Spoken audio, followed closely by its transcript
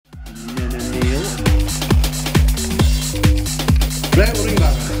Right, we'll ring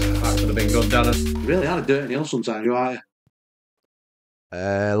back. That could have been good, Darren. Really had a dirty nail sometimes, you are.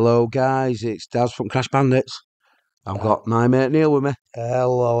 Hello guys, it's Daz from Crash Bandits. I've got my mate Neil with me.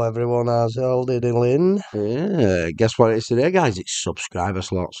 Hello everyone, how's it all doing? Yeah, guess what it is today, guys? It's subscriber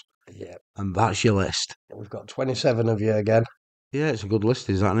slots. Yeah. And that's your list. We've got 27 of you again. Yeah, it's a good list,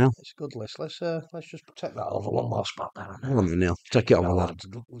 is that, Neil? It's a good list. Let's just take that over one more spot there. Hang on, Neil. Take it over, lad.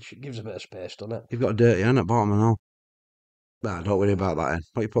 It gives a bit of space, doesn't it? You've got a dirty hand at bottom and all. Nah, don't worry about that then.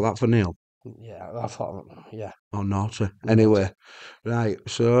 What you put that for, Neil? Yeah, I thought, yeah. Oh, naughty. Anyway, right,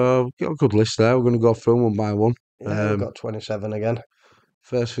 so we've got a good list there. We're going to go through one by one. Yeah, we've got 27 again.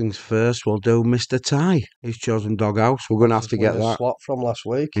 First things first, we'll do Mr. Ty. He's chosen Doghouse. We're going to have to get that. Slot from last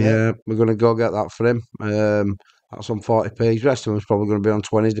week. Yeah, we're going to go get that for him. That's on 40p. The rest of them's probably going to be on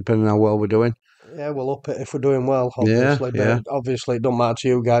 20s, depending on how well we're doing. Yeah, we'll up it if we're doing well, obviously. Yeah. But obviously, it don't matter to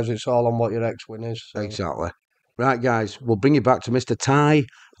you guys. It's all on what your ex-win is. So. Exactly. Right, guys, we'll bring you back to Mr. Ty.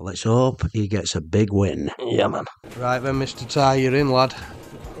 Let's hope he gets a big win. Yeah, man. Right then, Mr. Ty, you're in, lad.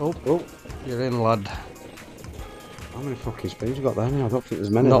 Oh, you're in, lad. How many fucking spins you got there now? I don't think there's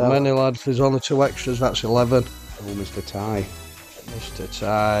many. Not many, lad. There's only 2 extras. That's 11. Oh, Mr. Ty. Mr.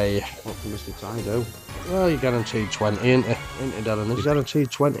 Ty. What can Mr. Ty do? Well, you're guaranteed 20, ain't you, Darren? He's guaranteed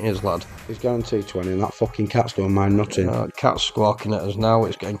 20s, lad. He's guaranteed 20, and that fucking cat's doing mine nutting. Cat's squawking at us now.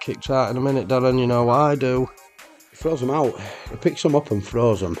 It's getting kicked out in a minute, Darren. You know what I do. He throws them out. He picks them up and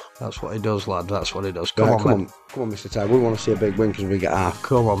throws them. That's what he does, lad. That's what he does. Come on, Mr. Ty. We want to see a big win because we get half.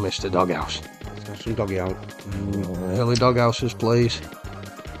 Come on, Mr. Doghouse. Let's have some doggy out. Early Doghouses, please.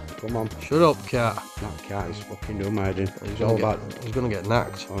 Come on. Shut up, cat. That cat is fucking doing my head in. He's going to get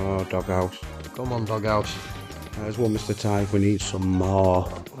knacked. Oh, Doghouse. Come on, Doghouse. There's one, Mr. Ty. We need some more.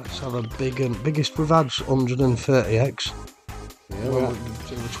 Let's have a biggest we've had 130x. Yeah, well,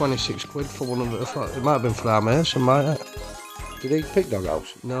 26 quid for one of it. It might have been for our Mason, might it? Did he pick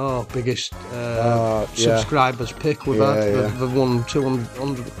Doghouse? No, biggest subscribers pick we've had. They've won 200.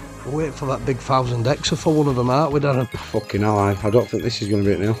 We're waiting for that big 1000xer for one of them, aren't we, Darren? Fucking hell, I don't think this is going to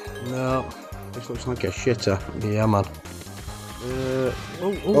be it now. No. This looks like a shitter. Yeah, man.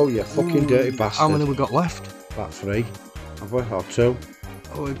 Oh, you fucking dirty bastard. How many we got left? About 3. Have we? Or 2?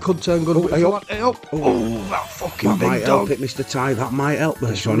 Oh, it could turn good. Hey up. Oh, that fucking that big might dog. help it, Mr. Ty. That might help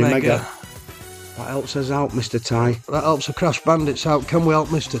us, Johnny Mega. That helps us out, Mr. Ty. That helps the Crash Bandits out. Can we help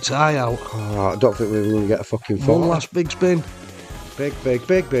Mr. Ty out? Oh, I don't think we're going to get a fucking 40. One last big spin. Big. We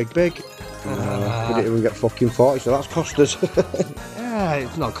didn't even get fucking 40, so that's cost us. Yeah,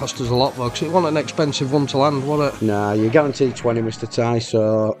 it's not cost us a lot, though, because it wasn't an expensive one to land, was it? Nah, you're guaranteed 20, Mr. Ty,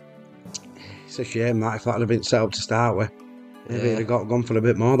 so it's a shame that if that had been set up to start with. Maybe he'd have gone for a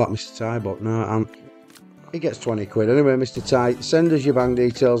bit more, that Mr. Ty, but no, and he gets 20 quid. Anyway, Mr. Ty, send us your bank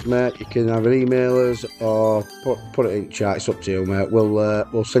details, mate. You can either email us or put it in chat. It's up to you, mate.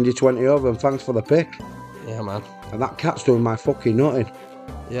 We'll send you 20 over, and thanks for the pick. Yeah, man. And that cat's doing my fucking nutting.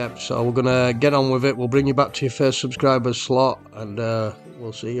 Yep, so we're going to get on with it. We'll bring you back to your first subscribers slot, and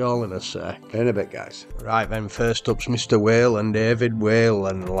we'll see you all in a sec. In a bit, guys. Right then, first up's Mr. Whalen, David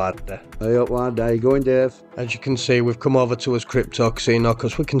Whalen, lad. Hey up, lad. How you going, Dave? As you can see, we've come over to his crypto casino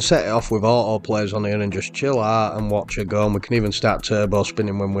because we can set it off with auto plays on here and just chill out and watch it go. And we can even start turbo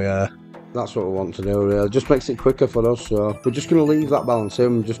spinning when we are. That's what we want to do, really. Just makes it quicker for us, so we're just going to leave that balance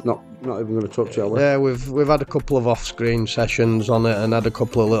in, just not even going to touch it, are we? Yeah, we've had a couple of off-screen sessions on it and had a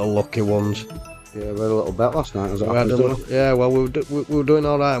couple of little lucky ones. Yeah, we had a little bet last night. Yeah, well, we were doing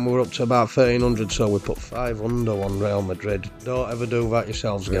all right and we were up to about 1300, so we put 500 on Real Madrid. Don't ever do that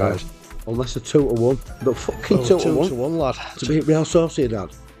yourselves, guys. Unless a 2-1. The fucking 2-1. 2-1, lad. To beat Real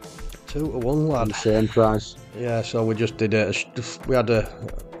Sociedad. 2-1, lad. Same price. Yeah, so we just did it. We had a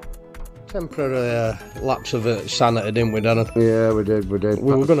temporary lapse of sanity, didn't we, Darren? Yeah, we did.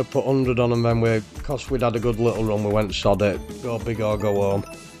 We were going to put 100 on them, then because we'd had a good little run, we went sod it. Go big or go home.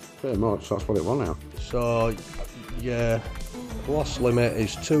 Pretty much, that's what it was now. So, yeah, loss limit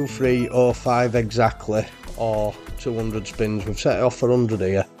is 2305 exactly, or 200 spins. We've set it off for 100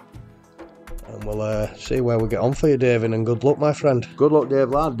 here. And we'll see where we get on for you, David, and good luck, my friend. Good luck, Dave,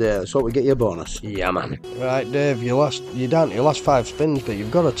 lad. Let's hope we get you a bonus. Yeah, man. Right, Dave, you're down to your last 5 spins, but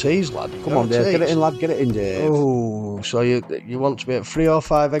you've got a tease, lad. Come on, Dave, get it in, lad, get it in, Dave. Oh, so you want to be at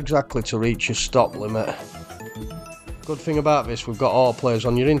 305 exactly to reach your stop limit. Good thing about this, we've got all players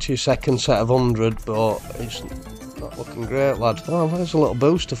on. You're into your second set of 100, but it's not looking great, lad. Oh, there's a little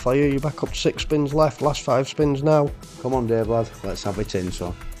booster for you. You're back up to 6 spins left. Last 5 spins now. Come on, Dave, lad. Let's have it in,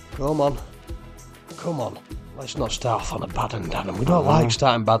 so. Come on. Let's not start off on a bad end, Darren. We don't like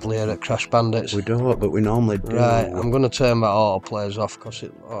starting badly here at Crash Bandits. We don't, but we normally do. Right, I'm going to turn that auto plays off because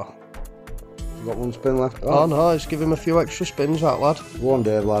it... Oh. You got one spin left? Oh no, let's give him a few extra spins, that lad. Go on,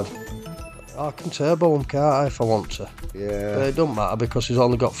 Dave, lad. I can turbo him, can't I, if I want to? Yeah. But it doesn't matter because he's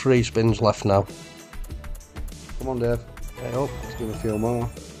only got 3 spins left now. Come on, Dave. Hey up. Let's give him a few more.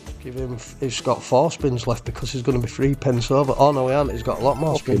 Give him. He's got 4 spins left because he's going to be 3 pence over. Oh no, he hasn't. He's got a lot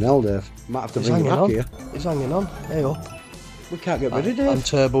more Fucking spins. hell, Dave. Might have to He's bring him hanging back on. here. He's hanging on. Hey up. We can't get rid of Dave. I'm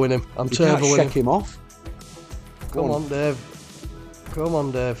turboing him. I'm You can't turboing shake him. him off. Come on, Dave. Come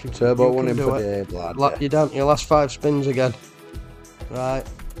on, Dave. Turbo you one can in do for it. Dave, lad. You're down to your last 5 spins again. Right.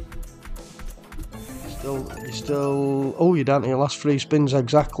 You're still. Oh, you're down to your last 3 spins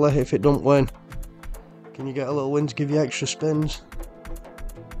exactly. If it don't win, can you get a little win to give you extra spins?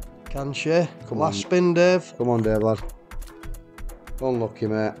 Can she? Last spin, Dave. Come on, Dave, lad. Unlucky,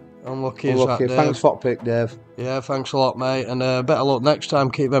 mate. Unlucky as that, Dave. Thanks for the pick, Dave. Yeah, thanks a lot, mate. And better luck next time.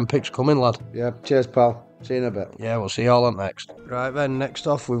 Keep them picks coming, lad. Yeah, cheers, pal. See you in a bit. Yeah, we'll see you all on next. Right then, next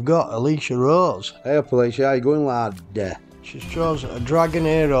off we've got Alicia Rose. Hey up, Alicia. How you going, lad? She's chose a Dragon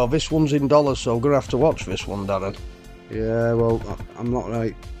Hero. This one's in dollars, so we're going to have to watch this one, Darren. Yeah, well, I'm not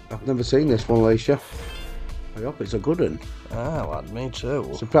right. I've never seen this one, Alicia. I hope it's a good one. Ah, lad, me too.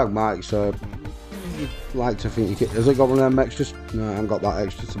 It's a pragmatic, so you'd like to think you can. Has it got one of them extras? No, I haven't got that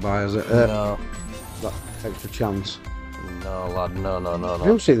extra to buy, has it? No. That extra chance. No, lad, no.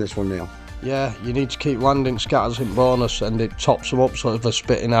 You've seen this one, Neil? Yeah, you need to keep landing scatters in bonus and it tops them up so if they're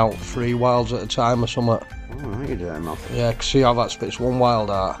spitting out 3 wilds at a time or something. Oh, how you doing, man? Yeah, cause see how that spits 1 wild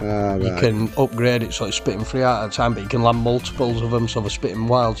out? Right. You can upgrade it so it's spitting 3 out at a time, but you can land multiples of them so they're spitting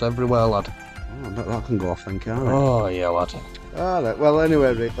wilds everywhere, lad. Oh, I bet that can go off then, can't it? Oh, yeah, lad. Alright, well,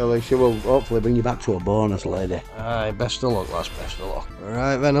 anyway, Alicia, we'll hopefully bring you back to a bonus, lady. Aye, best of luck, lads, best of luck.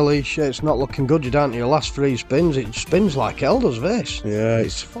 Right then, Alicia, it's not looking good. You're down to your last 3 spins. It spins like hell, does this? Yeah,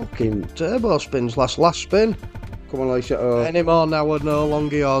 it's fucking... Turbo spins, last spin. Come on, Alicia. Any more now are no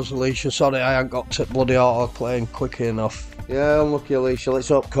longer yours, Alicia. Sorry, I ain't got to bloody auto playing quick enough. Yeah, unlucky, Alicia. Let's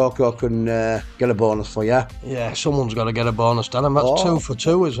hope Coco can get a bonus for you. Yeah, someone's got to get a bonus, Dan. And that's 2 for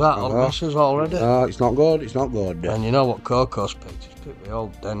 2, is that, on misses already? No, it's not good, it's not good. And you know what Coco's picked? He's picked the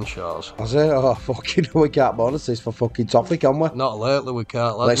old Denshaws. I say, oh, fucking, we can't bonus this for fucking toffee, can we? Not lately, we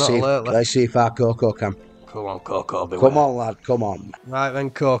can't, lad. Not lately. Let's see if our Coco can. Come on, Coco, beware. Come on, lad, come on. Right then,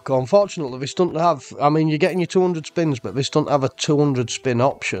 Coco. Unfortunately, this doesn't have... I mean, you're getting your 200 spins, but this doesn't have a 200 spin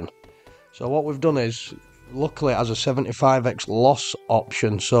option. So what we've done is... Luckily, it has a 75x loss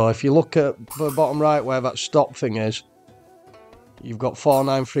option. So if you look at the bottom right where that stop thing is, you've got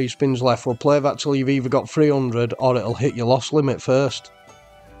 493 spins left. We'll play that till you've either got 300 or it'll hit your loss limit first.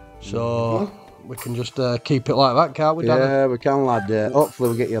 So we can just keep it like that, can't we, Dan? Yeah, we can, lad.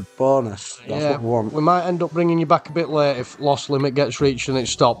 Hopefully we get you a bonus. That's what we want. We might end up bringing you back a bit late if loss limit gets reached and it's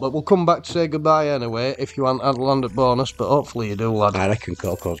stopped. But we'll come back to say goodbye anyway if you want to land at bonus. But hopefully you do, lad. I reckon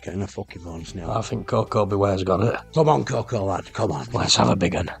Coco's getting a fucking bonus now. I think Coco Beware's got it. Come on, Coco, lad. Come on. Let's have a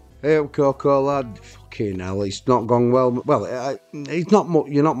big one. Hey, Coco, lad. Fucking hell, it's not gone well. Well, it's not much.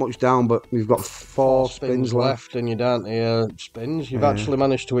 You're not much down, but we've got 4 spins left. And you're down to your spins. You've actually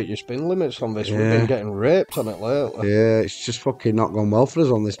managed to hit your spin limits on this. We've been getting raped on it lately. Yeah, it's just fucking not gone well for us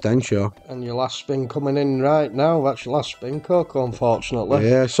on this Den show. And your last spin coming in right now. That's your last spin, Coco, unfortunately.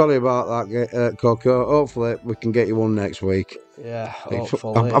 Yeah, sorry about that, Coco. Hopefully we can get you one next week. Yeah,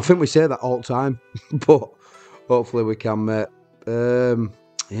 hopefully. I think we say that all the time, but hopefully we can, mate.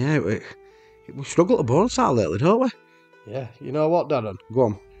 Yeah, we struggle to bonus out lately, don't we? Yeah, you know what, Darren? Go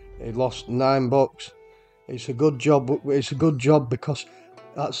on. He lost $9. It's a good job. It's a good job because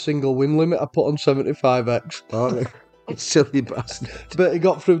that single win limit I put on 75x. Oh, silly bastard. But he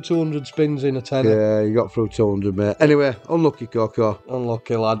got through 200 spins in a 10. Yeah, you got through 200, mate. Anyway, unlucky, Coco.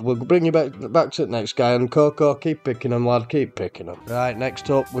 Unlucky, lad. We'll bring you back to the next guy. And Coco, keep picking them, lad. Keep picking them. Right, next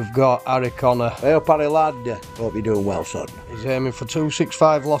up, we've got Harry Connor. Hey up, Harry, lad. Hope you're doing well, son. He's aiming for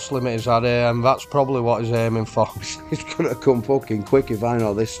 265 loss limit, is that, and that's probably what he's aiming for. It's gonna come fucking quick if I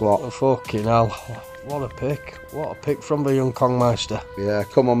know this slot. Oh, fucking hell. What a pick. What a pick from the young Kongmeister. Yeah,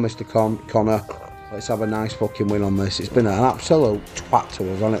 come on, Mr. Connor. Let's have a nice fucking win on this. It's been an absolute twat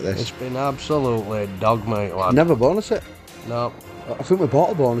to us, hasn't it, this? It's been absolutely dog meat, lad. Never bonus it. No. I think we bought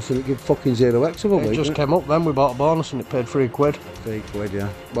a bonus and it gave fucking 0x of a week. It just came up then, we bought a bonus and it paid £3. £3, yeah.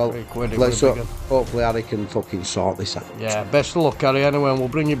 Well, £3, let's hope, hopefully Harry can fucking sort this out. Yeah, best of luck, Harry, anyway, and we'll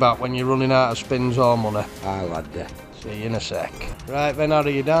bring you back when you're running out of spins or money. Aye, lad, yeah. See you in a sec. Right then,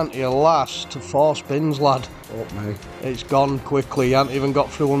 Harry, you're down to your last 4 spins, lad. Fuck me. It's gone quickly. You haven't even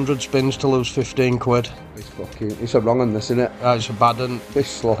got through 100 spins to lose £15. It's a wrong one, this, isn't it? It's a bad one. This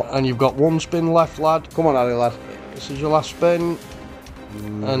slot. And you've got 1 spin left, lad. Come on, Harry, lad. This is your last spin.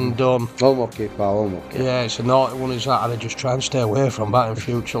 and done. Unlucky, pal, unlucky. Yeah, it's a naughty one, is that? I'd just try and stay away from that in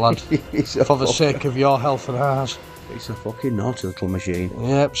future, lad. For the sake of your health and ours. It's a fucking naughty little machine.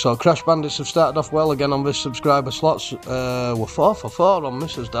 Yep, so Crash Bandits have started off well again on this subscriber slots. We're 4 for 4 on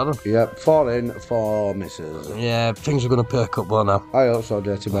misses, Darren. Yep, 4 in, 4 misses. Yeah, things are going to perk up well now. I hope so,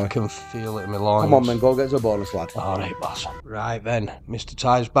 dirty boy. I can feel it in my loins. Come on, then, go get us a bonus, lad. Alright, boss. Right then, Mr.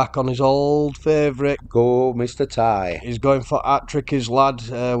 Ty's back on his old favourite. Go, Mr. Ty. He's going for hat-trickies, lad.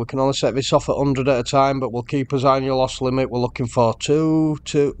 We can only set this off at 100 at a time, but we'll keep us on your loss limit. We're looking for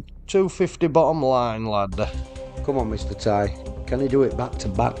 250 bottom line, lad. Come on, Mr. Ty. Can he do it back to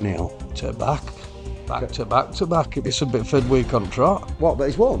back now? To back. Back to back to back. It's a bit third week on trot. What, that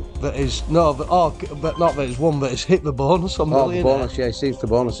he's won? That is, no, but not that he's won, but he's hit the bonus on Oh, the millionaire. bonus, yeah, he seems the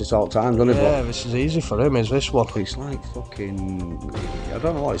bonus this all time, doesn't he? Yeah, this is easy for him, is this one? It's like fucking... I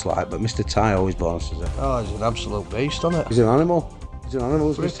don't know what it's like, but Mr. Ty always bonuses it. Oh, he's an absolute beast on it. He's an animal. He's an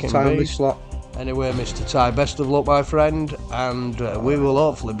animal, Mr. Freaking Ty on this beast. slot. Anyway, Mr. Ty, best of luck, my friend, and we will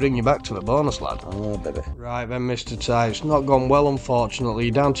hopefully bring you back to the bonus, lad. Oh, baby. Right then, Mr. Ty, it's not gone well, unfortunately.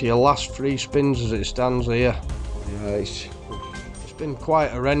 You're down to your last 3 spins as it stands here. Yeah, it's been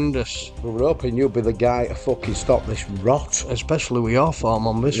quite horrendous. we were hoping you'd be the guy to fucking stop this rot. Especially with your form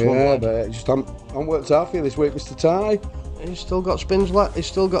on this one. Yeah, Lad. but it just haven't worked out for you this week, Mr. Ty. He's still got spins left. He's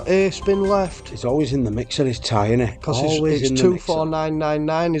still got a spin left. He's always in the mixer, this Ty, isn't he? Because Always it's in the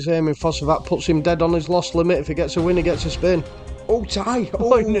 24999. He's aiming for, so that puts him dead on his loss limit. If he gets a win, he gets a spin. Oh, Ty!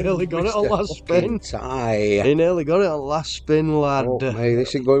 Oh, he nearly got it on Mr. last spin. Ty. He nearly got it on last spin, lad. Oh, mate, this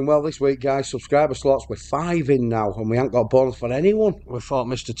isn't going well this week, guys. Subscriber slots, we're 5 in now, and we ain't got bonus for anyone. We thought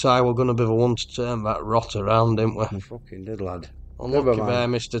Mr. Ty were going to be the one to turn that rot around, didn't we? We fucking did, lad. Unlucky Never there,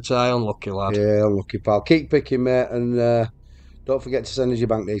 mind. Mr. Ty. Unlucky, lad. Yeah, unlucky, pal. Keep picking, mate, and don't forget to send us your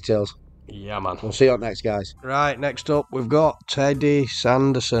bank details. Yeah, man. We'll see you up next, guys. Right, next up, we've got Teddy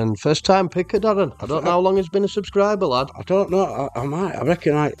Sanderson. First time picker, Darren. I don't know how long he's been a subscriber, lad. I don't know. I might. I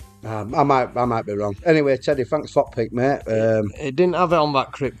reckon I might be wrong. Anyway, Teddy, thanks for pick, mate. It didn't have it on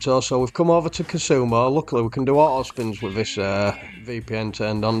that crypto, so we've come over to Kasumo. Luckily, we can do auto spins with this VPN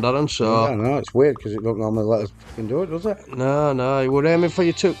turned on, Darren. So I know it's weird because it don't normally let us fucking do it, does it? no, we're aiming for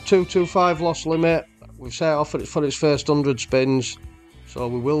your 225 loss limit. We've set it off for its first 100 spins. So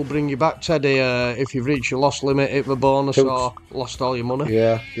we will bring you back, Teddy, if you've reached your loss limit, hit the bonus, or lost all your money.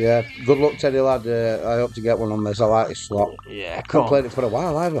 Yeah. Good luck, Teddy, lad. I hope to get one on this. I like this slot. Yeah, Haven't come played on. it for a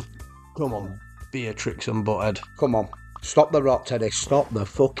while either. Come on, Beatrix and Butthead. Come on. Stop the rot, Teddy. Stop the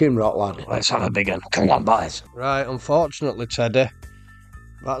fucking rot, lad. Let's have a big one. Come on, boys. Right, unfortunately, Teddy,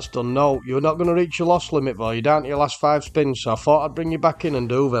 that's done. No, you're not going to reach your loss limit, though. You're down to your last 5 spins, so I thought I'd bring you back in and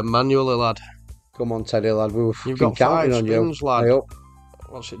do them manually, lad. Come on, Teddy, lad. We were You've fucking got 5 counting on spins, you. lad. I hope.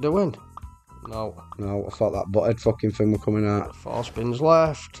 What's it doing? No. No, I thought that butthead fucking thing were coming out. 4 spins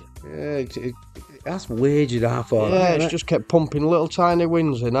left. Yeah, that's waged half on. Yeah, it's just kept pumping little tiny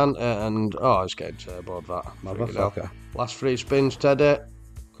wins in, and oh, it's getting turboed, that. Motherfucker. Last 3 spins, Teddy.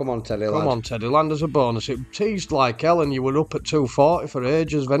 Come on, Teddy, Come lad. on, Teddy, land as a bonus. It teased like hell, and you were up at 240 for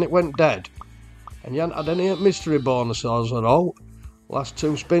ages, then it went dead. And you hadn't had any mystery bonuses at all. Last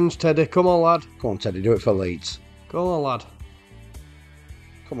 2 spins, Teddy. Come on, lad. Come on, Teddy, do it for Leeds. Come on, lad.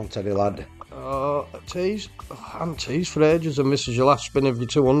 Come on, Teddy, lad. Tease. I haven't teased for ages, and this is your last spin of your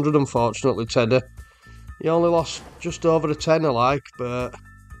 200, unfortunately, Teddy. You only lost just over a tenner, like, but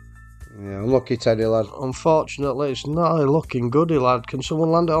Yeah, unlucky, Teddy, lad. unfortunately, it's not looking goody, lad. Can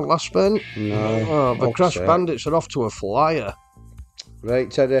someone land it on last spin? No. Oh, the Fuck's Crash sake. Bandits are off to a flyer.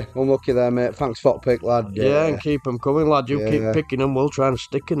 Right, Teddy, unlucky there, mate. Thanks for the pick, lad. Yeah, and keep them coming, lad. You keep Yeah. picking them, we'll try and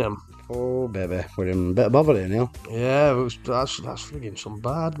stick in them. Oh, baby, we're in a bit of bother here now. Yeah, that's frigging some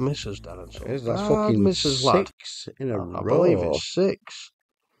bad misses, Darren. Some That's bad fucking misses, lad. 6 in a I row. believe it's 6.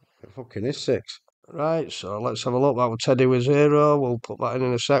 It fucking is 6. Right, so let's have a look. That with Teddy with 0. We'll put that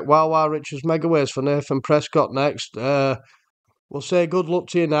in a sec. Wow, Richards Megaways for Nathan Prescott next. We'll say good luck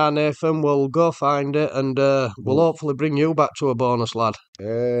to you now, Nathan. We'll go find it, and we'll hopefully bring you back to a bonus, lad.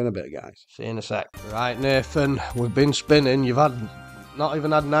 In a bit, guys. See you in a sec. Right, Nathan, we've been spinning. You've not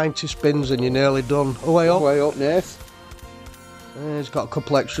even had 90 spins, and you're nearly done. Oh, way up. Way up, Nath. He's got a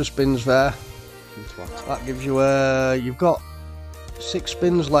couple extra spins there. That gives you you've got 6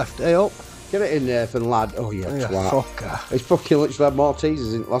 spins left. Hey, up. Get it in, Nathan, lad. Oh, yeah, Yeah, twat. fucker. He's fucking literally had more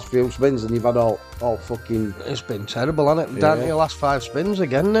teasers in the last few spins than you've had all fucking... It's been terrible, hasn't it? Down to Yeah. your last 5 spins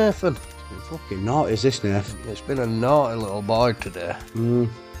again, Nathan. Fucking naughty is this, Nath. It's been a naughty little boy today. I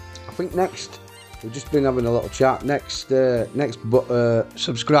think next, we've just been having a little chat. Next,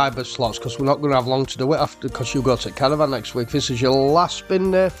 Subscriber slots, because we're not going to have long to do it after, because you go to Caravan next week. This is your last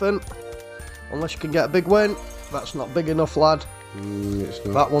spin, Nathan. Unless you can get a big win. That's not big enough, lad. It's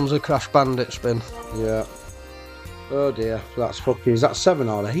not. That one's a Crash Bandit spin. Yeah. Oh dear, that's fucking. Is that 7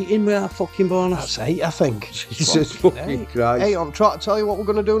 or 8 in with that fucking bonus? That's 8, I think. Jesus fucking Christ. Hey, I'm trying to tell you what we're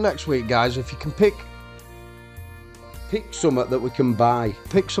going to do next week, guys. If you can pick something that we can buy.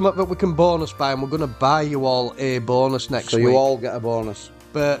 Pick something that we can bonus buy, and we're going to buy you all a bonus next week. So you all get a bonus.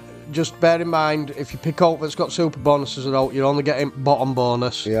 But just bear in mind, if you pick out that's got super bonuses at all, you're only getting bottom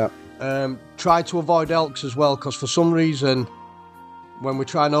bonus. Yeah. Try to avoid elks as well, because for some reason, when we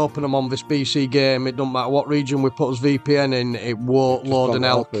try and open them on this BC game, it doesn't matter what region we put as VPN in, it won't load an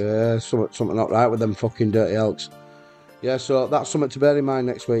elk. Yeah, something not right with them fucking dirty elks. Yeah, so that's something to bear in mind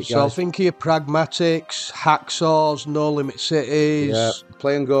next week, guys. So think of your pragmatics, hacksaws, no limit cities. Yeah,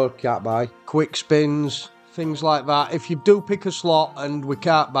 play and go, can't buy. Quick spins, things like that. If you do pick a slot and we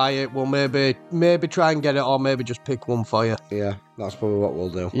can't buy it, we'll maybe try and get it, or maybe just pick one for you. Yeah, that's probably what we'll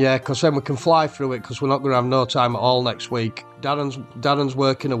do. Yeah, because then we can fly through it, because we're not going to have no time at all next week. Darren's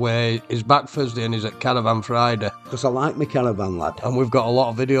working away, he's back Thursday and he's at Caravan Friday. Because I like my Caravan, lad. And we've got a lot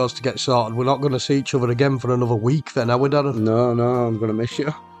of videos to get sorted. We're not going to see each other again for another week then, are we, Darren? No, I'm going to miss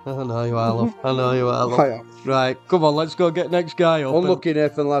you. I know you are, love. I know you are, love. Hiya. Right, come on, let's go get next guy up. Unlucky,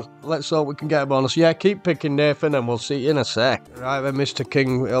 Nathan, lad. Let's hope we can get a bonus. Yeah, keep picking Nathan and we'll see you in a sec. Right then, Mr.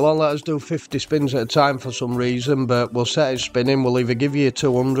 King, he'll only let us do 50 spins at a time for some reason, but we'll set his spinning. We'll either give you your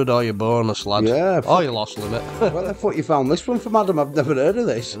 200 or your bonus, lad. Yeah. Or your loss limit. Where the fuck you found this one from, Adam? I've never heard of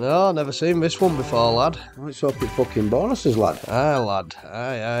this. No, never seen this one before, lad. Let's hope it fucking bonuses, lad. Aye, lad.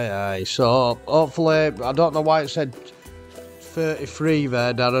 Aye. So, hopefully, I don't know why it said 33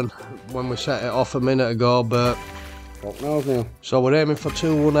 there, Darren, when we set it off a minute ago, but... Fuck knows, Neil. So we're aiming for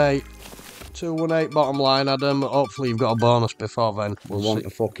 218. 218 bottom line, Adam. Hopefully you've got a bonus before then. We'll want a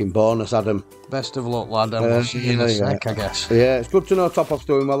fucking bonus, Adam. Best of luck, lad, and we'll see you in a sec, I guess. Yeah, it's good to know Top-Off's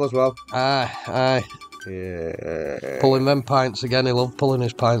doing well as well. Aye. Yeah. Pulling them pints again. He loved pulling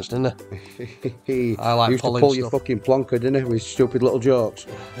his pints, didn't he? I like used pulling to pull your stuff. fucking plonker, didn't he, with stupid little jokes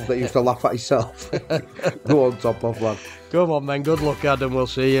that you used to laugh at yourself. Go on, Top-Off, lad. Come on, then. Good luck, Adam. We'll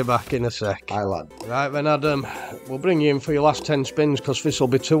see you back in a sec. Aye, lad. Right, then, Adam. We'll bring you in for your last 10 spins, because this will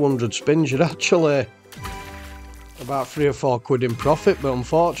be 200 spins. You're actually about 3 or 4 quid in profit, but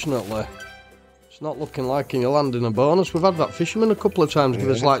unfortunately, it's not looking like you're landing a bonus. We've had that fisherman a couple of times give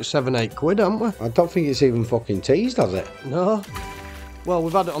us like 7-8 quid, haven't we? I don't think it's even fucking teased, has it? No. Well,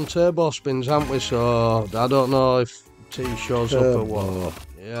 we've had it on turbo spins, haven't we? So I don't know if T shows up or what.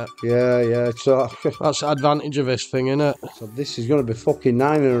 Yeah. Yeah. So that's the advantage of this thing, innit? So this is going to be fucking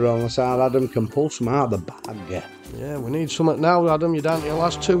 9 in a row unless our Adam can pull some out of the bag. Yeah, we need something now, Adam. You're down to your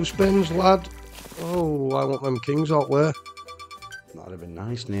last 2 spins, lad. Oh, I want them kings out there. That'd have been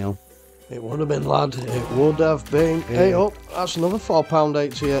nice, Neil. It would have been, lad. It would have been. Yeah. Hey, up. That's another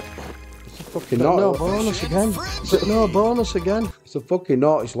 £4.80 to you. It's a fucking no bonus again. But no bonus again. It's a fucking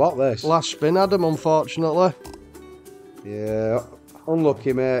naughty lot, this. Last spin, Adam, unfortunately. Yeah.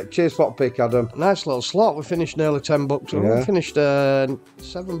 Unlucky, mate. Cheers for the pick, Adam. Nice little slot. We finished nearly $10. Yeah. We finished $7,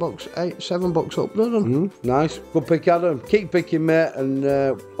 $7 up, didn't we? Nice. Good pick, Adam. Keep picking, mate, and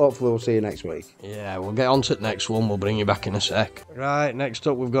hopefully we'll see you next week. Yeah, we'll get on to the next one. We'll bring you back in a sec. Right, next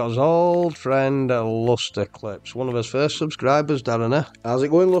up we've got his old friend Luster Clips. One of his first subscribers, Darren, eh? How's it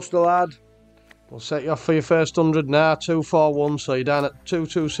going, Luster, lad? We'll set you off for your first 100 now, 241, so you're down at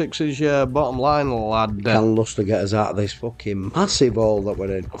 226 is your bottom line, lad. Can Luster get us out of this fucking massive hole that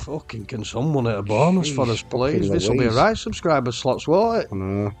we're in? Fucking can someone hit a bonus for us, please? This will be a right subscriber slots, won't it? I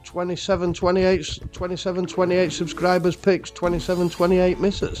know. 27, 28 subscribers picks, 27, 28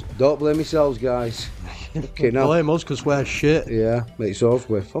 misses. Don't blame yourselves, guys. Fucking hell. Blame us because we're shit. Yeah, it's us.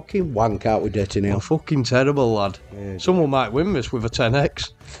 We're fucking wank out with Dirty Neil. We're fucking terrible, lad. Yeah. Someone might win this with a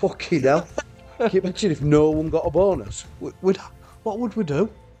 10x. Fucking hell. Can you imagine if no one got a bonus? What would we do?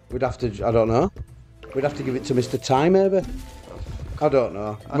 We'd have to, I don't know. We'd have to give it to Mr. Ty, maybe. I don't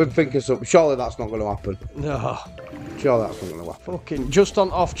know. We'd think of something. Surely that's not going to happen. No. Surely that's not going to happen. Fucking, just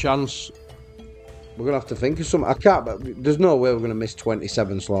on off chance. We're going to have to think of something. I can't, but there's no way we're going to miss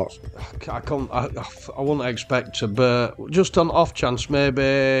 27 slots. I wouldn't expect to, but just on off chance,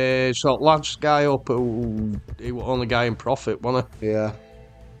 maybe. So, last guy up, he was only guy in profit, wasn't he? Yeah.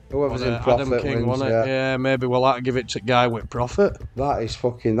 Whoever's in profit Adam King, wins, wasn't it? Yeah, maybe we'll have to give it to guy with profit. That is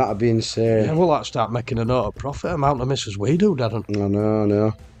fucking, that'd be insane. Yeah, we'll have to start making a note of profit amount of misses we do, Darren. I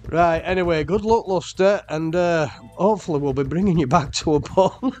know. Right, anyway, good luck, Luster, and hopefully we'll be bringing you back to a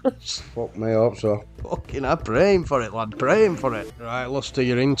bonus. Fuck me, I hope so. Fucking I'm praying for it, lad, praying for it. Right, Luster,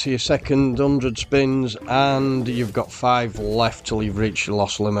 you're into your second 100 spins, and you've got 5 left till you've reached your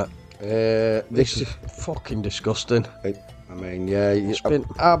loss limit. This is fucking disgusting. I mean, yeah. It's been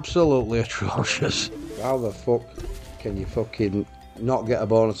absolutely atrocious. How the fuck? Can you fucking not get a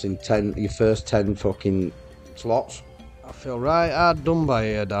bonus in your first 10 fucking slots? I feel right hard done by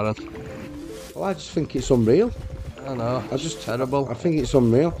here, Darren. Well, I just think it's unreal. I know, it's just terrible. I think it's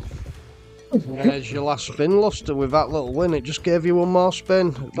unreal. There's your last spin, Luster, with that little win. It just gave you one more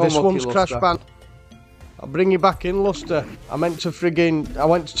spin. This Unlucky, one's Luster. crash ban. I'll bring you back in, Luster. I went to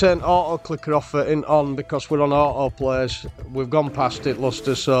turn auto clicker off in on because we're on auto plays. We've gone past it,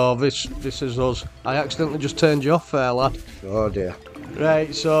 Luster, so this is us. I accidentally just turned you off there, lad. Oh dear.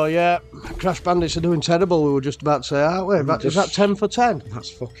 Right, so yeah, Crash Bandits are doing terrible, we were just about to say, aren't we? Is that 10 for 10? That's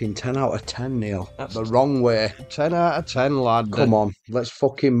fucking 10 out of 10, Neil. That's the wrong way. 10 out of 10, lad. Come on, let's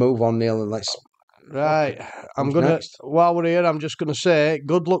fucking move on, Neil, and let's... Right, Who's next? while we're here, I'm just going to say,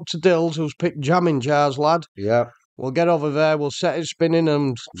 good luck to Dills, who's picked jamming jars, lad. Yeah. We'll get over there, we'll set it spinning,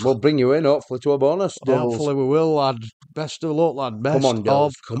 and We'll bring you in, hopefully, to a bonus, Dills. hopefully we will, lad. Best of luck, lad. Best Come on,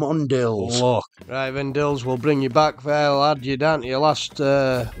 Dills. of Come on, Dills. luck. Right then, Dills, we'll bring you back there, lad. You're down to your last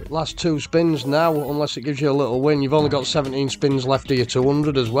 2 spins now, unless it gives you a little win. You've only got 17 spins left of your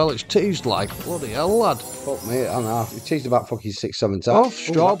 200 as well. It's teased like bloody hell, lad. Fuck me, I know. We teased about fucking 6-7 times. Oh,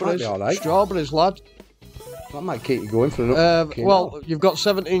 strawberries. All right. Strawberries, lad. That might keep you going for another... Well, you've got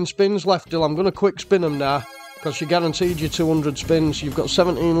 17 spins left, Dill. I'm going to quick spin them now, because you guaranteed your 200 spins. You've got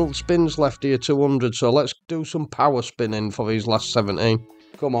 17 spins left of your 200, so let's do some power spinning for these last 17.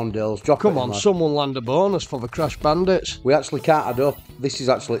 Come on, Dills. Drop Come it on, in, lad. someone land a bonus for the Crash Bandits. We actually can't add up. This is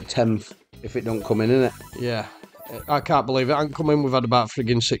actually 10th if it don't come in, innit? Yeah, I can't believe it. I ain't come in, we've had about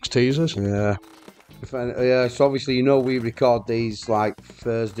friggin' 6 teasers. Yeah. Yeah, so obviously, you know, we record these like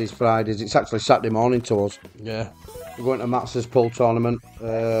Thursdays, Fridays. It's actually Saturday morning to us. Yeah. We're going to Max's pool tournament.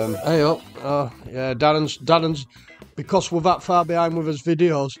 Hey up. Oh, yeah, Darren's, because we're that far behind with his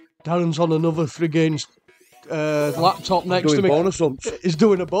videos, Darren's on another friggin' laptop next to me. Doing bonus hunts. He's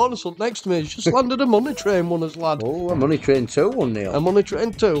doing a bonus hunt next to me. He's just landed a money train one as lad. Oh, a money train 2-1, Neil. A money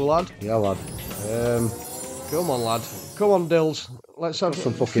train 2, lad. Yeah, lad. Come on, lad. Come on, Dills. Let's have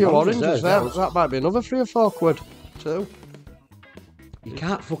some a fucking few oranges oranges there, there. Dills. That might be another 3 or 4 quid, too. You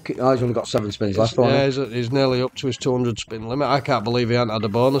can't fucking... Oh, he's only got 7 spins left on Yeah, him. he's nearly up to his 200 spin limit. I can't believe he hasn't had a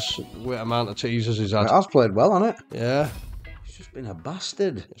bonus with the amount of teasers he's had. It has played well, hasn't it? Yeah, He's just been a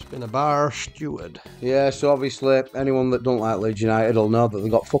bastard. it's been a bar steward. Yeah, so obviously, anyone that don't like Leeds United will know that they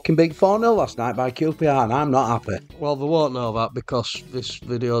got fucking big 4-0 last night by QPR, and I'm not happy. Well, they won't know that because this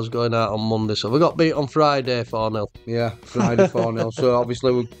video's going out on Monday, so we got beat on Friday 4-0. Yeah, Friday 4-0. So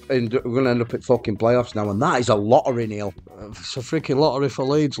obviously, we're going to end up at fucking playoffs now, and that is a lottery, Neil. It's a freaking lottery for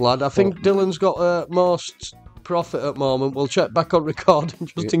Leeds, lad. I think Dylan's got most profit at the moment. We'll check back on recording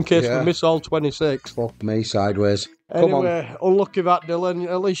just in case Yeah. we miss all 26. Fuck me sideways. Come on. Anyway, unlucky that, Dylan.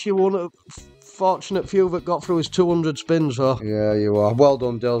 At least you won a fortunate few that got through his 200 spins, though. Yeah, you are. Well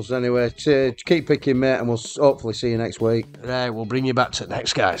done, Dills. Anyway, keep picking, mate, and we'll hopefully see you next week. Right, we'll bring you back to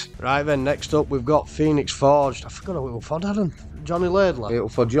next, guys. Right then, next up we've got Phoenix Forged. I forgot who it was for, Darren. Johnny Laidler. It'll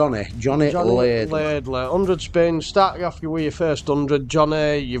for Johnny Laidler. Laidler. 100 spins. Starting off with your first 100,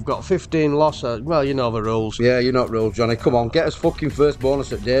 Johnny. You've got 15 losses. Well, you know the rules. Yeah, you're not real, Johnny. Come on, get us fucking first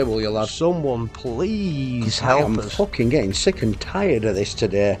bonus at day, will you, lad? Someone please help I'm us. fucking getting sick and tired of this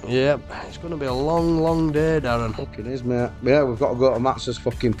today. Yep, it's going to be a long, long day, Darren. Fucking is, mate. Yeah, we've got to go to Max's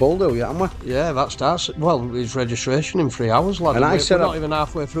fucking pool, do we, haven't we? Yeah, that starts. Well, his registration in 3 hours, lad. And I said we're I- not even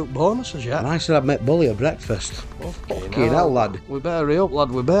halfway through bonuses yet. And I said I'd make Bully a breakfast. Fucking hell, lad. We better hurry up, lad.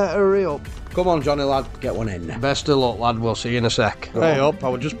 We better hurry up. Come on, Johnny, lad. Get one in. Best of luck, lad. We'll see you in a sec. Hey up, I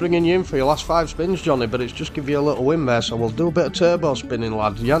was just bringing you in for your last 5 spins, Johnny, but it's just give you a little win there, so we'll do a bit of turbo spinning,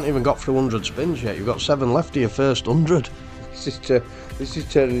 lad. You haven't even got through 100 spins yet. You've got 7 left of your first 100. This is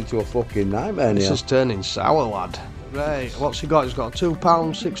turning into a fucking nightmare, This Neil. is turning sour, lad. Right, what's he got? He's got a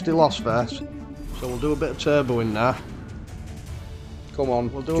 £2.60 loss first. So we'll do a bit of turbo in there. Come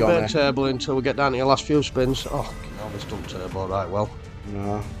on, We'll do a Johnny. bit of turbo until we get down to your last few spins. Oh, I've done turbo right well.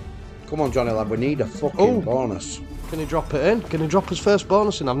 No. Come on, Johnny, lad. We need a fucking Oh. bonus. Can he drop it in? Can he drop his first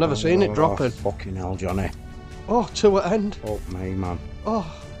bonus in? I've never seen it dropping. Fucking hell, Johnny. Oh, 2 at end. Fuck me, man. Oh,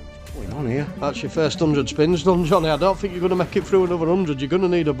 What's going on here? that's your first 100 spins done, Johnny. I don't think you're going to make it through another 100. You're going to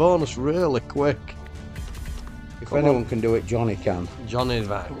need a bonus really quick. If Come anyone on. can do it, Johnny can. Johnny,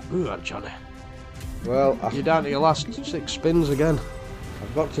 right. Ooh, that Johnny. Well, You're down to your last 6 spins again.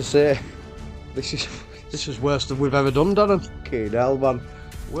 I've got to say, this is This is worse than we've ever done, Darren. fucking hell, man.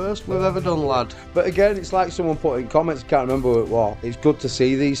 Worst we've ever done, lad. But again, it's like someone put in comments, can't remember who it was. It's good to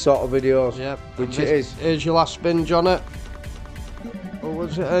see these sort of videos. Yep. Which And it is. Here's your last spin, Johnny. Oh,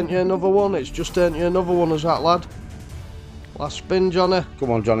 was it? Ain't you another one? It's just ain't you another one, is that, lad? Last spin, Johnny.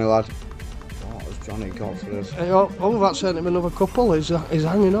 Come on, Johnny, lad. What has Johnny got for us? Hey, oh, that's sent him another couple. He's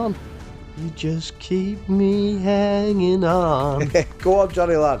hanging on. You just keep me hanging on. Go on,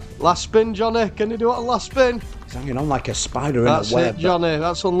 Johnny, lad. Last spin, Johnny. Can you do it on last spin? He's hanging on like a spider That's in a web. it, Johnny.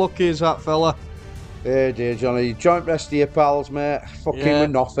 That's unlucky, is that fella? Hey, dear Johnny. Joint rest of your pals, mate. Fucking Yeah.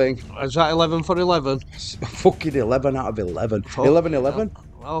 with nothing. Is that 11 for 11? Fucking 11 out of 11. 11-11?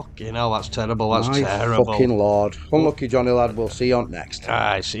 Okay, no, that's terrible. That's My terrible. fucking lord. Unlucky, Johnny, lad. We'll see you on next.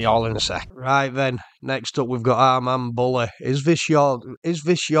 Aye, see you all in a sec. Right then, next up we've got our man Bully. Is this your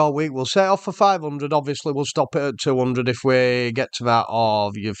week? We'll set off for 500. Obviously, we'll stop it at 200 if we get to that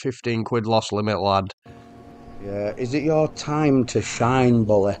of your 15 quid loss limit, lad. Yeah, is it your time to shine,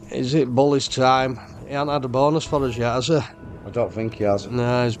 Bully? Is it Bully's time? He hasn't had a bonus for us yet, has he? I don't think he has.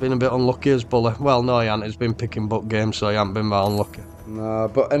 No, he's been a bit unlucky as Bully. Well, no, he hasn't. He's been picking book games, so he hasn't been that unlucky.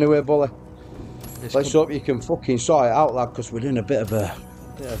 No, but anyway, Bully, This let's hope you can fucking sort it out, lad, because we're in a bit of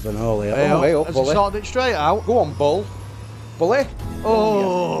an hole here. Hey, Hey up, has he Bully. sorted it straight out? Go on, Bull. Bully?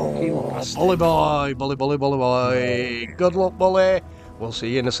 Oh, bastard. Bully boy, Bully boy. Good luck, Bully. We'll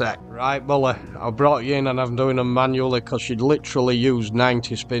see you in a sec. Right, Bully, I brought you in and I'm doing them manually because you'd literally used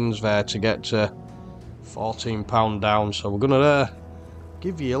 90 spins there to get to £14 down. So we're going to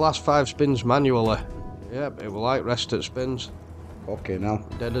give you your last 5 spins manually. Yep, it will like rest at spins. Okay, now.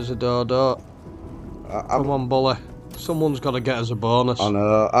 Dead as a dodo. Come on, Bully. Someone's got to get us a bonus. I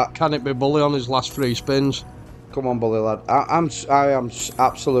know. Can it be Bully on his last 3 spins? Come on, Bully, lad. I am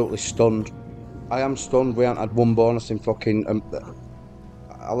absolutely stunned. I am stunned. We haven't had one bonus in fucking...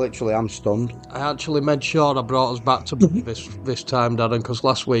 I literally am stunned. I actually made sure I brought us back to this time, Darren, because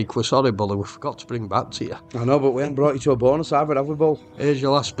last week, we're sorry, Bully, we forgot to bring back to you. I know, but we haven't brought you to a bonus either, have we, Bull? Here's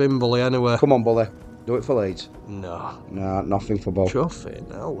your last spin, Bully, anyway. Come on, Bully. Do it for Leeds. No. Nah, nothing for Bull. Chuffy,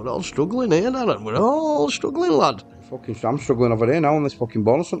 no, we're all struggling here, Darren. We're all struggling, lad. I'm struggling over here now on this fucking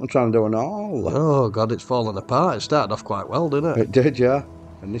bonus I'm trying to do and all. Oh, God, it's falling apart. It started off quite well, didn't it? It did, yeah.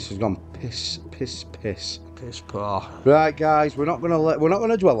 And this has gone piss. Piss poor. Right, guys, we're not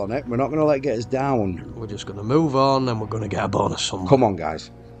gonna dwell on it. We're not gonna let it get us down. We're just going to move on and we're going to get a bonus somewhere. Come on,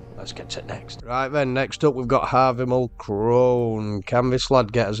 guys. Let's get to it next. Right then, next up we've got Harvey Mulcrone. Can this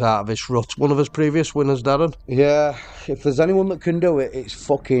lad get us out of this rut? One of his previous winners, Darren. Yeah, if there's anyone that can do it, it's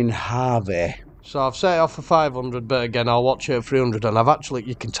fucking Harvey. So I've set it off for 500, but again, I'll watch it at 300, and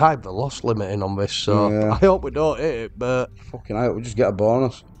you can type the loss limit in on this, so yeah. I hope we don't hit it, but... Fucking hell, we just get a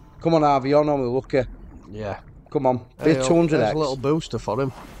bonus. Come on, Harvey, you're normally lucky. Yeah. Come on, be 200x. There's a little booster for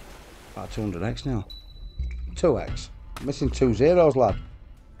him. 200x now. 2x. Missing 2 zeros, lad.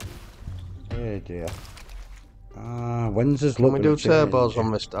 Oh dear. When's his luck? Can we do turbos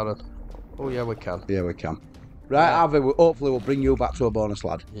on this, Darren? Oh yeah, we can. Yeah, we can. Right, Harvey, hopefully we'll bring you back to a bonus,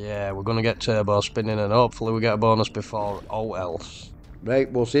 lad. Yeah, we're going to get turbo spinning and hopefully we get a bonus before all else.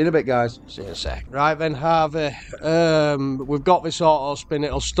 Right, we'll see you in a bit, guys. See you in a sec. Right then, Harvey, we've got this auto spin.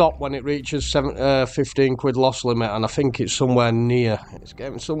 It'll stop when it reaches 15 quid loss limit, and I think it's somewhere near. It's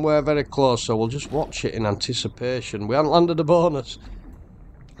getting somewhere very close, so we'll just watch it in anticipation. We haven't landed a bonus.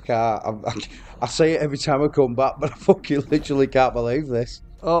 I say it every time I come back, but I fucking literally can't believe this.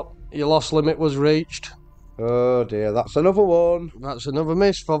 Oh, your loss limit was reached. Oh dear, that's another one. That's another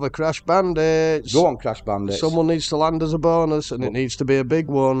miss for the Crash Bandits. Go on, Crash Bandits. Someone needs to land as a bonus, and it needs to be a big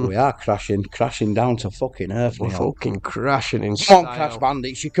one. We are crashing down to fucking earth. We're fucking crashing in Come on, style. Crash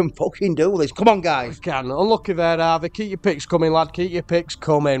Bandits, you can fucking do this. Come on, guys. Can. Unlucky there, Harvey. Keep your picks coming, lad. Keep your picks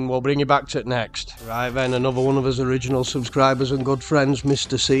coming. We'll bring you back to it next. Right then, another one of his original subscribers and good friends,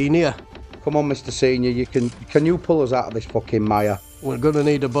 Mr. Senior. Come on, Mr. Senior, can you pull us out of this fucking mire? We're going to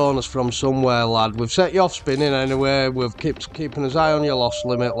need a bonus from somewhere, lad. We've set you off spinning anyway. We've keeping his eye on your loss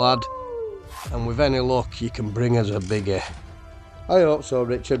limit, lad. And with any luck, you can bring us a biggie. I hope so,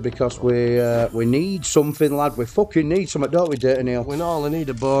 Richard, because we need something, lad. We fucking need something, don't we, Dirty Neil? We not only need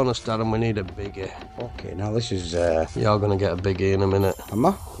a bonus, Dad, and we need a biggie. Okay, now this is... You're going to get a biggie in a minute. Am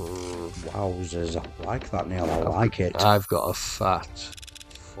I? Wowzers, I like that, Neil. I like it. I've got a fat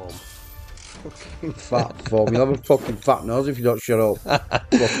thumb. Fucking fat form. You'll have a fucking fat nose if you don't shut up.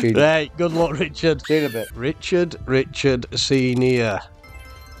 Fucking... Right, good luck, Richard. See you in a bit. Richard Senior.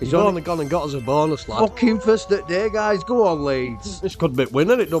 He's only gone and got us a bonus, lad. Fucking first at day, guys. Go on, Leeds. This could be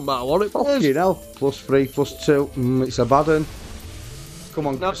winning, it don't matter what it is. Fucking hell. +3, +2. It's a bad one. Come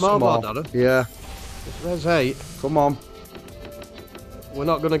on, That's some more, more. Darren. Yeah. There's 8. Come on. We're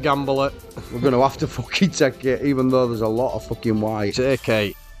not going to gamble it. We're going to have to fucking take it, even though there's a lot of fucking white. Take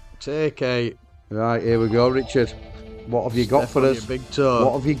 8. Take 8. Right, here we go, Richard. What have you got for us? Big toe.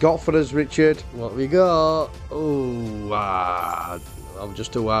 What have you got for us, Richard? What have we got? Oh, I'm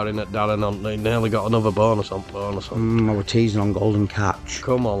just too worrying at Darren on. He nearly got another bonus on. I was teasing on golden catch.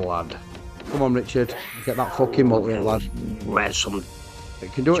 Come on, lad. Come on, Richard. Get that fucking multi, lad. Where's some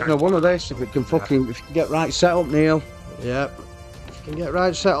It can do it in a one of this if it can fucking if you can get right set up, Neil. Yep. If you can get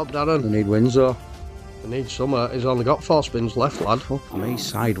right set up, Darren. We need wins though. We need summer. He's only got 4 spins left, lad. Fuck me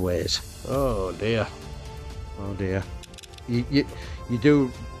sideways. Oh dear. Oh dear. You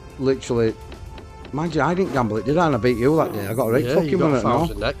do literally. Mind you, I didn't gamble it, did I? And I beat you that day. I got a right fucking you got minute now.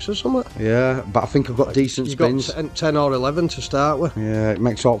 1,000 X or something. Yeah, but I think I've got decent You spins. got 10 or 11 to start with. Yeah, it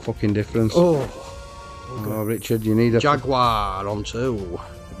makes all fucking difference. Oh. Oh, Richard, you need a Jaguar on 2.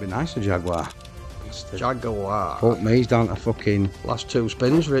 It'd be nice, a Jaguar. Jaguar. Fuck me, he's down to fucking. Last 2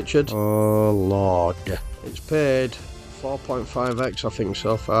 spins, Richard. Oh Lord. It's paid 4.5x, I think,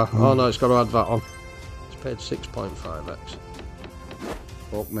 so far. Oh no, it's got to add that on. It's paid 6.5x.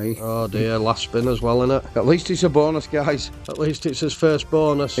 Fuck me. Oh dear, last spin as well, innit? At least it's a bonus, guys. At least it's his first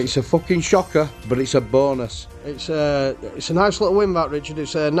bonus. It's a fucking shocker, but it's a bonus. It's a nice little win, that, Richard.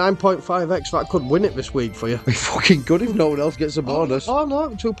 It's a 9.5x. That could win it this week for you. It's fucking good if no one else gets a bonus. Oh no,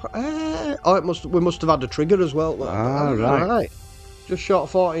 we must have had a trigger as well. Right. Just short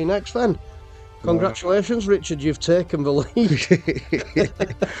 14x then. Congratulations, Richard, you've taken the lead.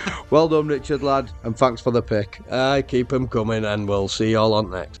 Well done, Richard, lad, and thanks for the pick. Aye, keep them coming, and we'll see you all on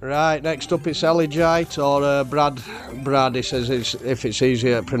next. Right, next up it's Elijite, or Brad, he says if it's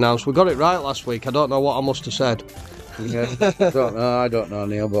easier to pronounce. We got it right last week, I don't know what I must have said. Yeah, I don't know,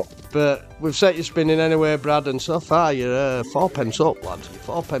 Neil, but we've set you spinning anyway, Brad, and so far you're 4 pence up, lad.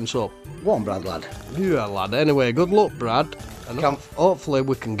 4 pence up. One, Brad, lad. Yeah, lad. Anyway, good luck, Brad. And hopefully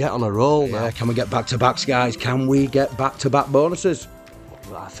we can get on a roll now. Can we get back-to-backs, guys? Can we get back-to-back bonuses?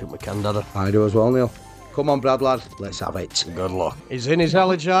 I think we can, Dada. I do as well, Neil. Come on, Brad, lad. Let's have it. Good luck. He's in his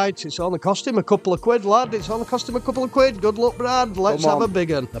Elijite. It's only cost him a couple of quid, lad. It's only cost him a couple of quid. Good luck, Brad. Let's have a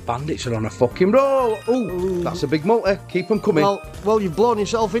big one. The bandits are on a fucking roll. Ooh, that's a big multi. Keep them coming. Well, you've blown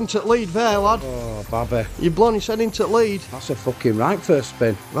yourself into the lead there, lad. Oh, babby. You've blown yourself into the lead. That's a fucking right first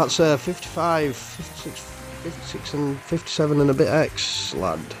spin. That's 55, 56 and 57 and a bit X,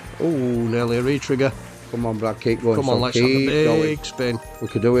 lad. Oh, nearly a re-trigger. Come on, Brad, keep going. Come on, let's have a big spin. We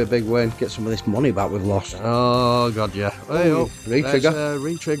could do a big win. Get some of this money back we've lost. Oh, God, yeah. Hey, re-trigger.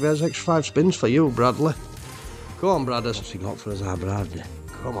 Re-trigger. There's extra 5 spins for you, Bradley. Go on, Bradders. What's he got for us, our Brad?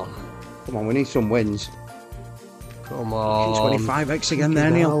 Come on. Come on, we need some wins. Come on. 25x again there,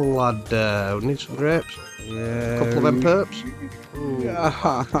 Neil. Oh, lad. We need some grapes. Yeah. A couple of them perps.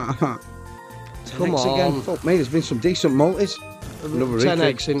 Come on. Again. Fuck me, there's been some decent multis.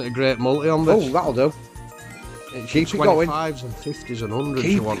 10x into grape multi on this. Oh, that'll do. Keep it going. 25s and 50s and 100s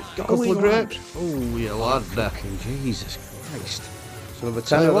you want. A couple of grapes. Oh, you lad. Fucking Jesus Christ. It's another 10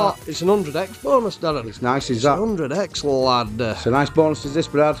 Tell you of what, that. It's an 100x bonus, Darren. It's nice, is it's that? 100x, lad. It's a nice bonus, is this,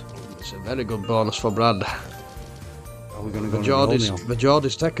 Brad? It's a very good bonus for Brad. Are we going to go the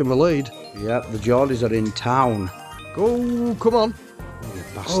Geordies taking the lead. Yep, the Geordies are in town. Go, come on. Oh, you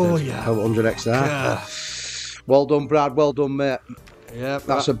bastard. Oh, yeah. 100x there. Yeah. Well done, Brad. Well done, mate. Yeah,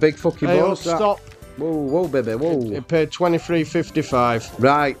 that's a big fucking bonus. Stop. Whoa, baby, whoa. It paid 23.55.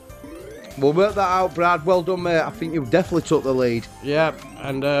 Right. We'll work that out, Brad. Well done, mate. I think you've definitely took the lead. Yep,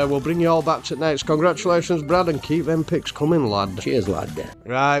 and we'll bring you all back to next. Congratulations, Brad, and keep them picks coming, lad. Cheers, lad.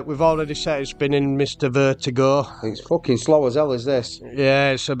 Right, we've already set it spinning, Mr. Vertigo. It's fucking slow as hell, is this?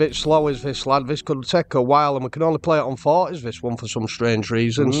 Yeah, it's a bit slow as this, lad. This could take a while, and we can only play it on 40s, this one, for some strange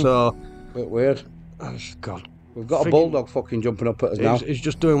reason, so... Bit weird. Oh, God. We've got a bulldog fucking jumping up at us now. He's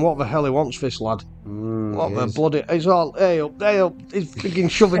just doing what the hell he wants, this lad. What the bloody... He's all, hey up. He's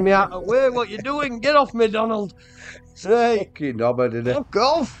freaking shoving me out of the way. What you doing? Get off me, Donald. Hey. Fucking knobhead, isn't it? Fuck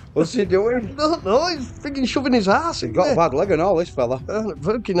off. What's he doing? I don't know. He's freaking shoving his ass. He's got a bad leg and all, this fella.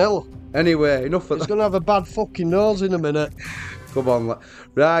 Fucking hell. Anyway, enough of that. He's going to have a bad fucking nose in a minute. Come on,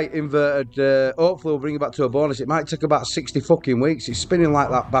 right, inverted. Hopefully we'll bring it back to a bonus. It might take about 60 fucking weeks. It's spinning like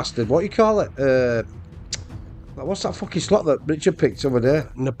that bastard. What do you call it? What's that fucking slot that Richard picked over there?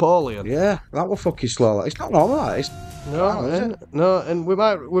 Napoleon. Yeah, that was fucking slow. It's not normal, that is. No, and we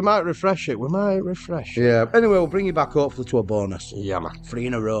might refresh it. We might refresh. Yeah. Anyway, we'll bring you back hopefully to a bonus. Yeah, man. 3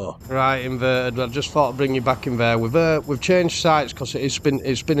 in a row. Right, inverted. I just thought I'd bring you back in there. We've changed sites because it's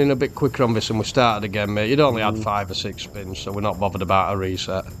spinning a bit quicker on this, and we started again, mate. You'd only had 5 or 6 spins, so we're not bothered about a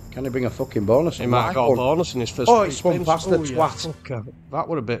reset. Can he bring a fucking bonus? He might have got a bonus in his first. Oh, he spun past the twat. Yeah, that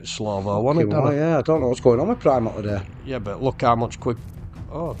would a bit slow though, wasn't it? Oh yeah, I don't know what's going on with Primal today. Yeah, but look how much quick.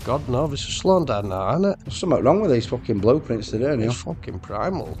 Oh God, no, this is slowing down now, isn't it? There's something wrong with these fucking blueprints today, Neil. It's fucking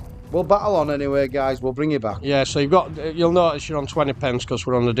Primal. We'll battle on anyway, guys. We'll bring you back. Yeah, so you'll notice you're on 20 pence because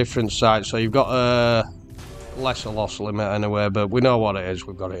we're on a different side. So you've got lesser loss limit anyway, but we know what it is.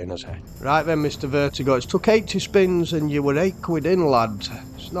 We've got it in us head. Right then, Mr. Vertigo. It's took 80 spins and you were 8 quid in, lad.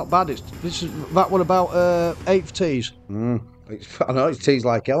 It's not bad. That were about 8th tees. I know, it's teased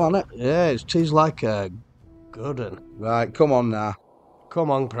like hell, isn't it? Yeah, it's teased like a good one. Right, come on now. Come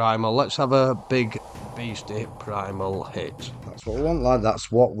on, Primal, let's have a big beastie Primal hit. That's what we want, lad.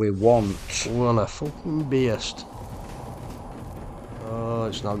 That's what we want. We want a fucking beast. Oh,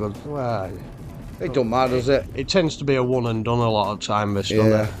 it's not good. Well, It don't matter, does it? it tends to be a one and done a lot of time, this,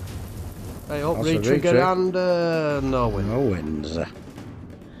 doesn't it? Hey, up, That's a re-trigger re-trig. and no win. No wins.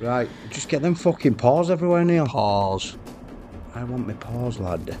 Right, just get them fucking paws everywhere, Neil. Pause. I want my paws,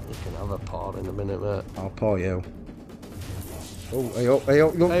 lad. You can have a paw in a minute, mate. I'll paw you. Oh, hey up, hey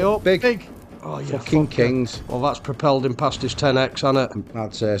up, look, Hey, up, big. Oh, yeah, Fucking fucker. kings. Well, that's propelled him past his 10x, hasn't it?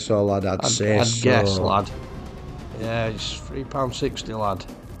 I'd say so, lad. I'd say I'd so. guess, lad. Yeah, it's £3.60, lad.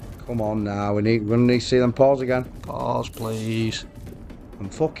 Come on now, we're gonna need to see them paws again. Pause, please.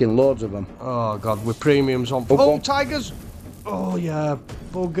 And fucking loads of them. Oh, God, with premiums on. Bug Oh, one. tigers! Oh, yeah.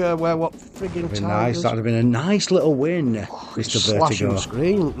 Bugger, where what friggin' That'd be tigers? nice. That'd have been a nice little win, Mr. Slashing Vertigo.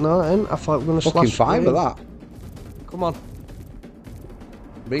 screen. No, I ain't. I thought we were going to Fucking slash fine with screen. that. Come on.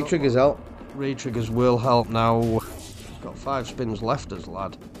 Re-triggers help. Re-triggers will help now. He's got 5 spins left as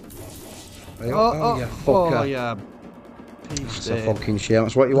lad. Hey up, oh, you fucker. Oh, yeah. That's a fucking shame.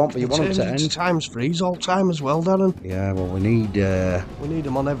 That's what you want, but you want them to It's end. times freeze all time as well, Darren. Yeah, well, we need... We need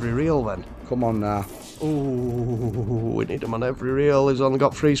him on every reel then. Come on now. Ooh, we need him on every reel. He's only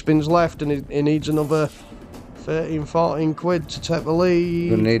got 3 spins left and he needs another 13, 14 quid to take the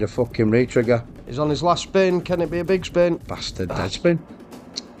lead. Gonna need a fucking re-trigger. He's on his last spin. Can it be a big spin? Bastard dead spin.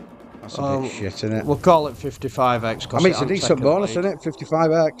 That's a bit shit, isn't it? We'll call it 55x. I mean, it's a decent bonus, isn't it?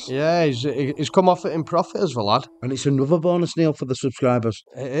 55x. Yeah, he's come off it in profit as the lad. And it's another bonus, Neil, for the subscribers.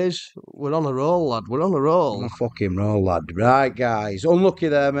 It is. We're on a roll, lad. We're on a roll. On a fucking roll, lad. Right, guys. Unlucky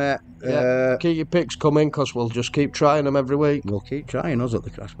there, mate. Yeah, keep your picks coming, because we'll just keep trying them every week. We'll keep trying us at the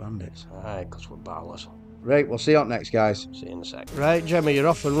Crash Bandits. Aye, because we're ballers. Right, we'll see you up next, guys. See you in a sec. Right, Gemma, you're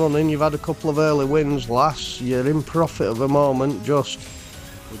off and running. You've had a couple of early wins, lass. You're in profit at the moment, just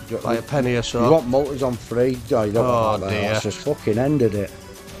by a penny or so. You want multis on free? Oh, you don't want that. Dear. That's just fucking ended it.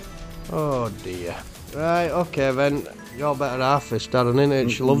 Oh, dear. Right, okay, then. You're better half this, Darren, innit?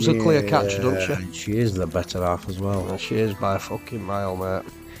 She loves a clear catcher, doesn't she? She is the better half as well. Well, she is by a fucking mile, mate.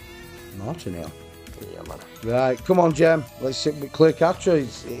 Martin Hill. Yeah, man. Right, come on, Jem. Let's sit with clear catcher.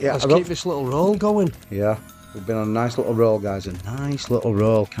 Let's keep this little roll going. Yeah, we've been on a nice little roll, guys. A nice little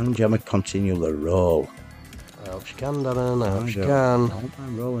roll. Can Gemma continue the roll? I hope she can, Darren. I hope she I can. don't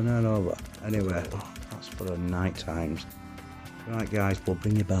mind rolling her over. Anyway, that's for the night times. Right, guys, we'll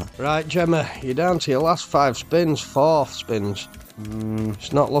bring you back. Right, Gemma, you're down to your last 5 spins, 4 spins.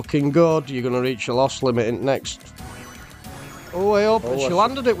 It's not looking good. You're going to reach your loss limit in next. Oh, way up. She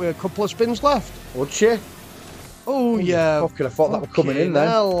landed it with a couple of spins left. Would she? Oh, yeah. Fucking, I thought that was coming in then.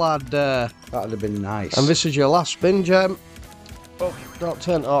 Hell, lad. That'd have been nice. And this is your last spin, Gem. Oh, don't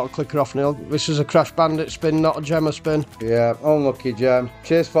turn auto clicker off, Neil. This is a Crash Bandit spin, not a Gemma spin. Yeah, unlucky, Jem.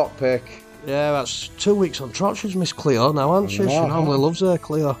 Cheers, Fop Pick. Yeah, that's 2 weeks on trot. She's Miss Cleo now, hasn't she? She normally loves her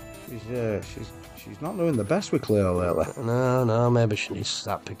Cleo. She's not doing the best with Cleo lately. No, maybe she needs to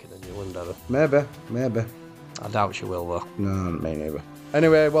start picking a new one, Darren. Maybe. I doubt she will, though. No, me neither.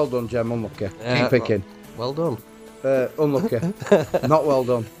 Anyway, well done, Jem. Unlucky. Yeah, Keep picking. Well done. Unlucky. Not well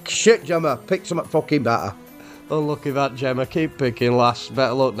done. Shit, Gemma. Pick something fucking better. Unlucky that, Gemma. Keep picking, lass.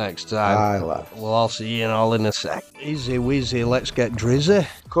 Better luck next time. Aye, lad. We'll all see you all in a sec. Easy wheezy, let's get drizzy.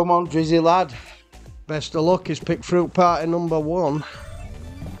 Come on, Drizzy lad. Best of luck is pick fruit party number 1.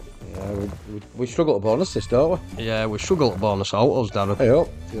 Yeah, we struggle to bonus this, don't we? Yeah, we struggle at bonus autos, Darren. Hey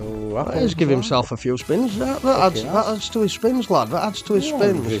up. He's give himself a few spins. That adds to his spins, lad. That adds to his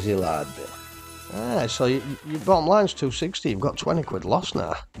spins. Drizzy lad. Ah, so your bottom line's 260. You've got 20 quid loss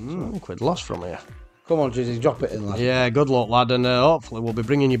now. 20 quid loss from here. Come on, Drizzy, drop it in, lad. Yeah, good luck, lad, and hopefully we'll be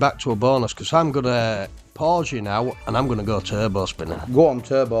bringing you back to a bonus, because I'm going to pause you now, and I'm going to go turbo spinning. Go on,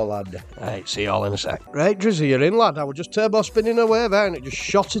 turbo, lad. Right, see you all in a sec. Right, Drizzy, you're in, lad. I was just turbo spinning away there, and it just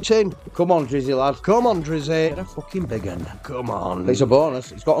shot it in. Come on, Drizzy lad. Come on, Drizzy. Get a fucking big one. Come on. It's a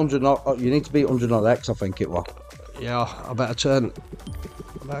bonus. It's got 100. You need to beat 100 on X, I think it was. Yeah, I better turn.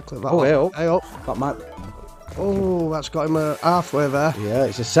 I better click that Oh, one. hey up. Hey up. That might. Oh, that's got him halfway there. Yeah,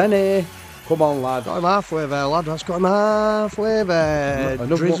 it's a Senny. Come on, lad. Got him halfway there, lad. That's got him halfway there.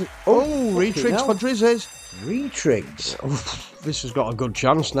 Another Drizzy. one. Oh, retricks hell. for Drizzies. Retrigs. This has got a good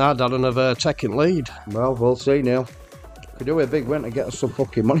chance now, Darren, of taking lead. Well, we'll see, Neil. Could do a big win to get us some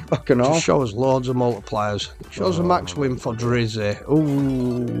fucking money back and all. Just show us loads of multipliers. Show us a max win for Drizzy.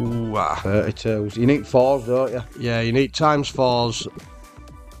 Ooh. 32s. You need 4s, don't you? Yeah, you need times 4s.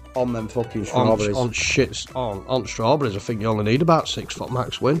 on them fucking strawberries. On strawberries, I think you only need about 6 for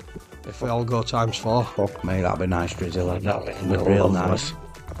max win. If we all go times 4. Fuck me, that'd be nice, Drizzy, lad. That'd be Oh, real lovely. nice.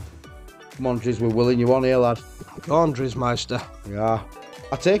 Come on, Driz, we're willing you on here, lad. Go on, Drizzmeister. Yeah.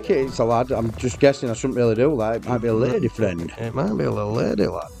 I take it it's a lad. I'm just guessing. I shouldn't really do that. It might be a lady friend. It might be a little lady,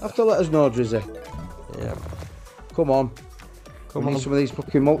 lad. Have to let us know, Drizzy. Yeah. Come on. Come We on. need some of these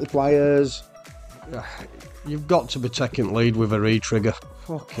fucking multipliers. You've got to be taking lead with a re-trigger.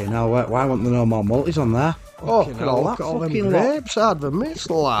 Fucking hell, why weren't there no more multis on there? Oh, Fucking look at all that look at all them fucking lot. grapes I'd have missed,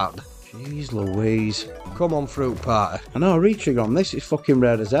 lad. Jeez Louise. Come on, fruit party. I know a re-trigger on this is fucking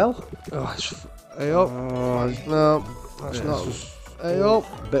rare as hell. Oh, hey up. Oh, No, that's not. Hey up.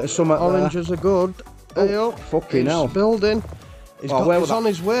 bit of something Oranges are good. Hey up. Fucking It's hell. building. He's where was on that?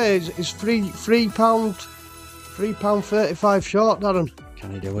 his way. He's £3.35 short, Darren.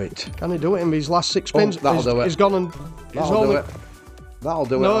 Can he do it? Can he do it in his last 6 spins? that'll do it. He's gone and. He's That'll only, do it. That'll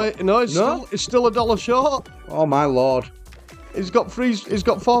do No, it. no, he's No? still $1 short. Oh my lord. He's got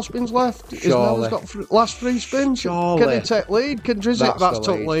 4 spins left. He's Surely. got last 3 spins. Surely. Can he take lead? Can Drizzy? That's That's the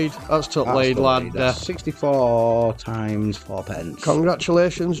took lead. lead. That's took That's lead, the lad. lead. That's 64 times 4 pence.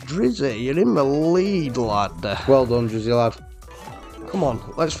 Congratulations, Drizzy. You're in the lead, lad. Well done, Drizzy lad. Come on,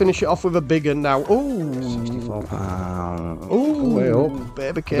 let's finish it off with a big one now. Ooh. £64. Ooh. Way up.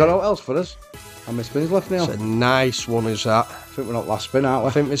 Baby cake. Got what else for us? How many spins left now? It's a nice one, is that? I think we're not last spin, aren't I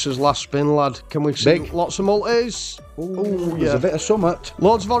we? think this is last spin, lad. Can we see Big. lots of multis? Ooh, yeah. There's a bit of summit.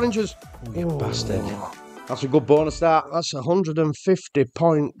 Loads of oranges. You bastard. That's a good bonus start. That's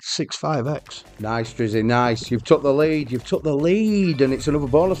 150.65x. Nice, Drizzy, nice. You've took the lead. You've took the lead, and it's another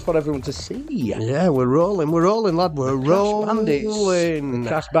bonus for everyone to see. Yeah, we're rolling, lad. We're rolling. The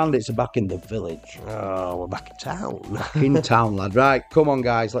Crash Bandits are back in the village. Oh, we're back in town. In town, lad. Right, come on,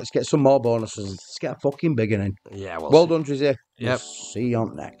 guys. Let's get some more bonuses. Let's get a fucking big one in. Yeah, Well done, Drizzy. Yep. See you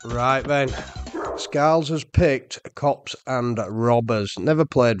on next. Right then. Scales has picked Cops and Robbers. Never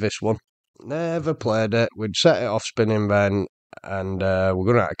played this one. Never played it. We'd set it off spinning then, and we're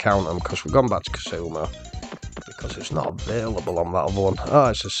going to count them because we've gone back to Kasumo because it's not available on that other one. Oh,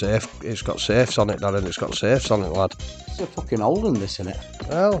 it's a safe. It's got safes on it, Darren. It's got safes on it, lad. It's a fucking old one, this, isn't it?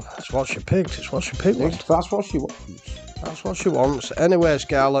 Well, it's what she picked. It's what she picked. Lad. That's what she wants. That's what she wants. Anyway,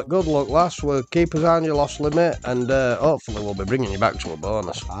 Scarlett, good luck, lass. We'll keep us on your loss limit, and hopefully we'll be bringing you back to a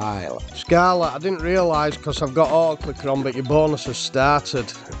bonus. Aye. Scarlett, I didn't realise because I've got auto-clicker on, but your bonus has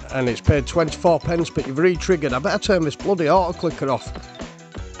started, and it's paid 24 pence, but you've re-triggered. I better turn this bloody auto-clicker off.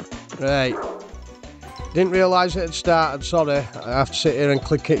 Right. Didn't realise it had started, sorry. I have to sit here and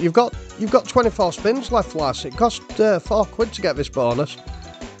click it. You've got 24 spins left, lass. It cost £4 to get this bonus.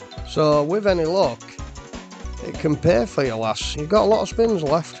 So, with any luck, it can pay for you, lass. You've got a lot of spins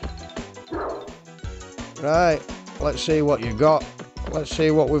left. Right, let's see what you got. Let's see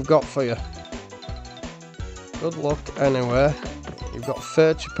what we've got for you. Good luck anyway. You've got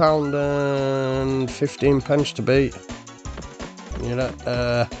 £30 and 15 pence to beat. You're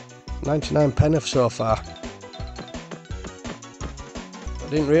at 99 pence so far. I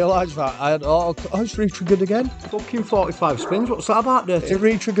didn't realise that. I had it's re-triggered again. Fucking 45 spins. What's that about, dirty? It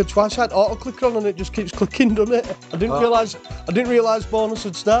re-triggered twice. I had auto-clicker on and it just keeps clicking, doesn't it? I didn't realise bonus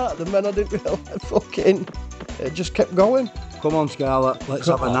had started, and then I didn't realise fucking it just kept going. Come on, Scarlett. Let's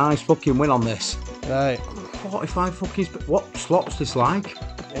have a nice fucking win on this. Right. 45 fucking what slot's this like?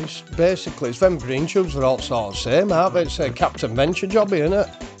 It's them green tubes are all sort of same, aren't they? It's a Captain Venture jobby, isn't it?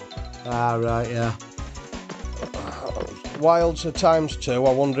 Ah, right, yeah. Wilds are ×2. I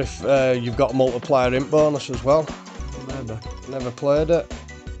wonder if you've got a multiplier imp bonus as well. Maybe. Never played it.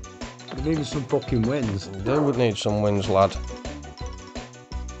 We need some fucking wins. We do would need some wins, lad.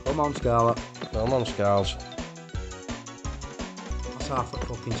 Come on, Scarlett. Come on, Scars. That's half the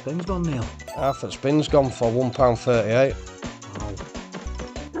fucking spins gone, Neil. Half at spin's gone for £1.38. Wow.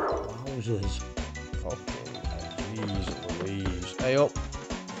 Wowzers. Fucking jeez Louise. Hey up.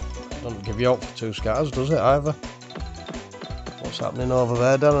 Doesn't give you up for 2 scars, does it, either? What's happening over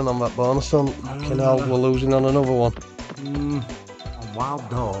there, Darren, on that bonus hunt? Fucking hell, we're losing on another one. On wild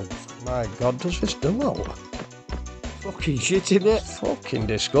dogs. My God, does this do that? Fucking shit, innit? Fucking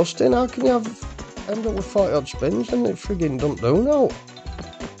disgusting. How can you end up with 40 odd spins and it friggin' don't do no?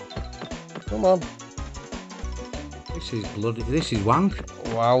 Come on. This is wank.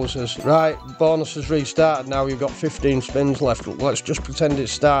 Wowzers. Right, bonus has restarted now. You've got 15 spins left. Let's just pretend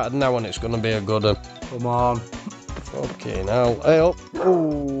it's started now and it's going to be a good one. Come on. Fucking hell. Hey up.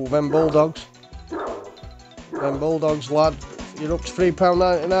 Ooh, them Bulldogs. Them Bulldogs, lad. You're up to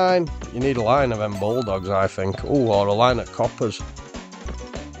 £3.99. You need a line of them Bulldogs, I think. Ooh, or a line at Coppers.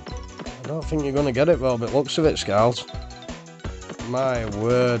 I don't think you're going to get it, though, but looks of it, Scals. My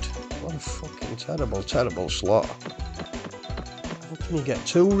word. What a fucking terrible, terrible slot. How can you get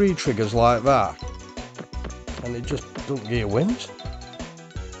 2 re-triggers like that? And it just don't give you wins?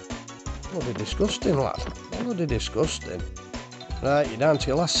 Bloody disgusting, lad. Bloody disgusting. Right, you're down to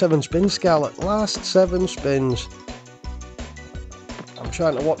your last 7 spins, Scarlet. Last 7 spins. I'm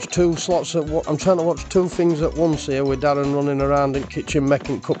trying to watch 2 slots at I'm trying to watch 2 things at once here with Darren running around in kitchen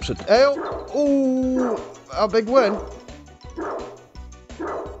making cups of ale. Ooh, a big win.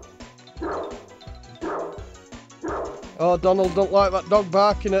 Oh, Donald don't like that dog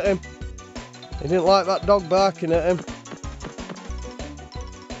barking at him. He didn't like that dog barking at him.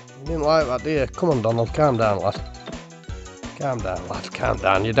 He didn't like that, do you? Come on, Donald, calm down, lad. Calm down, lad, calm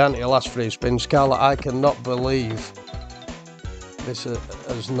down. You're down to your last 3 spins, Scarlet. I cannot believe this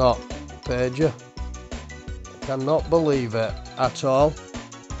has not paid you. I cannot believe it at all.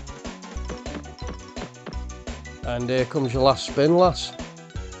 And here comes your last spin, lass.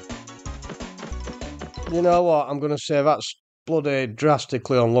 You know what? I'm going to say that's bloody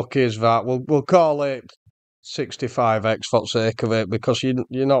drastically unlucky as that. We'll call it 65x for the sake of it, because you're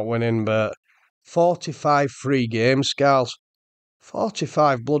not winning, but 45 free games, Scals.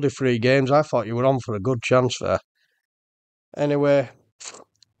 45 bloody free games. I thought you were on for a good chance there. Anyway,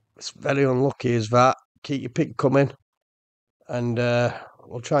 it's very unlucky as that. Keep your pick coming, and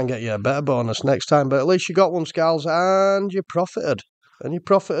we'll try and get you a better bonus next time. But at least you got one, Scals, and you profited. And you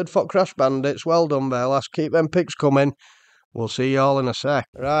profited for Crash Bandits. Well done there, lass. Keep them picks coming. We'll see you all in a sec.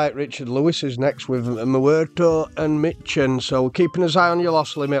 Right, Richard Lewis is next with Muerto and Mitchen. So we're keeping his eye on your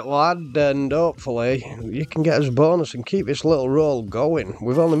loss limit, lad. And hopefully you can get us a bonus and keep this little roll going.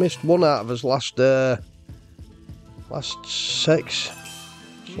 We've only missed 1 out of his last 6.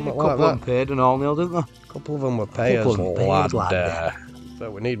 Something like that. A couple of them paid and all nil, didn't they? A couple of them were payers, lad.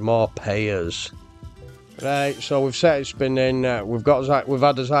 But we need more payers. Right, so we've set it spinning. We've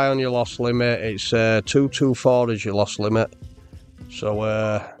had his eye on your loss limit. It's 224 is your loss limit. So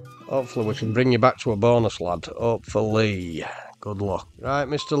hopefully we can bring you back to a bonus, lad. Hopefully. Good luck. Right,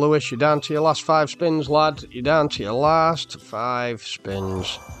 Mr. Lewis, you're down to your last 5 spins, lad. You're down to your last 5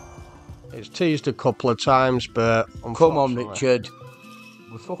 spins. It's teased a couple of times, but come on, Richard.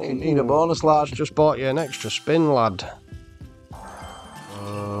 We fucking need a bonus, lad. Just bought you an extra spin, lad.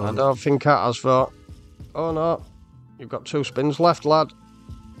 I don't think that has thought. Oh no, you've got 2 spins left, lad.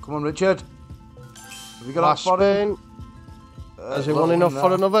 Come on, Richard. Have you got last spin? Has he won enough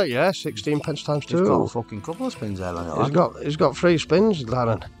for another? Yeah, 16 pence times 2. He's got a fucking couple of spins there, lad. He's got 3 spins,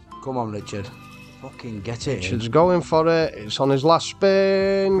 Darren. Come on, Richard. Fucking get it. Richard's going for it. It's on his last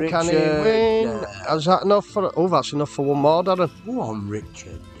spin. Richard, can he win? Is that enough for? Oh, that's enough for 1 more, Darren. Go on,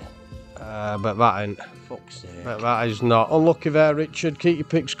 Richard. But that ain't. Fuck's sake. But that is not. Unlucky there, Richard. Keep your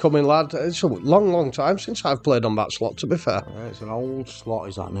picks coming, lad. It's a long time since I've played on that slot, to be fair. Yeah, it's an old slot,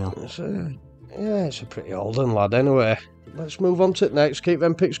 is that now? It's a pretty old one, lad. Anyway, let's move on to it next. Keep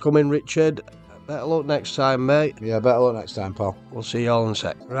them picks coming, Richard. Better luck next time, mate. Yeah, better luck next time, pal. We'll see you all in a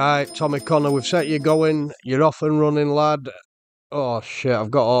sec. Right, Tommy Connor, we've set you going. You're off and running, lad. Oh, shit,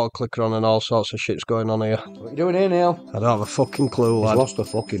 I've got auto-clicker on and all sorts of shit's going on here. What are you doing here, Neil? I don't have a fucking clue, lad. He's lost the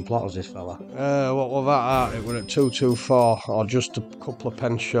fucking plot, as this fella. What was that at? It were at 224, or just a couple of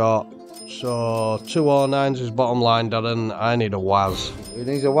pence short. So, 209's his bottom line, Darren. I need a Waz. He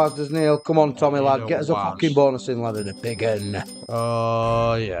needs a Waz, does Neil? Come on, Tommy, lad. Get us a fucking bonus in, lad, and a big one.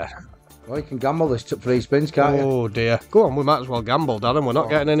 Oh, yeah. Well, you can gamble this for 3 spins, can't you? Oh, dear. Go on, we might as well gamble, Darren. We're not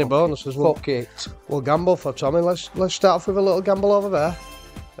getting any bonuses. Fuck it. We'll gamble for Tommy. Let's start off with a little gamble over there.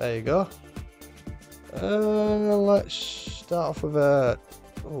 There you go. Let's start off with a...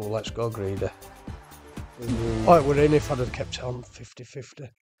 Oh, let's go greedy. Oh, it would in if I'd have kept it on 50-50.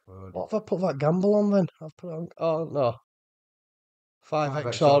 What have I put that gamble on then? I've put it on... Oh, no.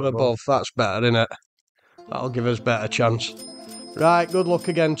 5x or above. That's better, innit? That'll give us better chance. Right, good luck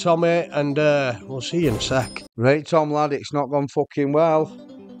again, Tommy, and we'll see you in a sec. Right, Tom, lad, it's not gone fucking well.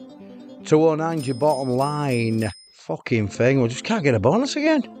 209's your bottom line. Fucking thing, we just can't get a bonus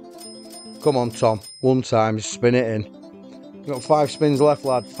again. Come on, Tom, 1 time, just spin it in. You've got 5 spins left,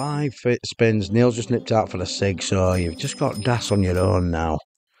 lad. 5 spins. Neil's just nipped out for the sig, so you've just got Das on your own now.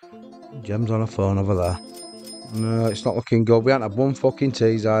 Gem's on a phone over there. No, it's not looking good. We haven't had 1 fucking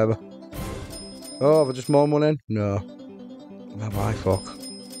tease either. Oh, have I just more money in? No. Bye, fuck.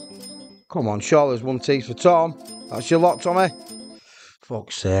 Come on, surely there's 1 tease for Tom. That's your lot, Tommy.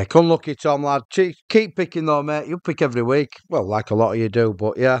 Fuck's sake. Unlucky, Tom, lad. Keep picking though, mate. You'll pick every week. Well, like a lot of you do,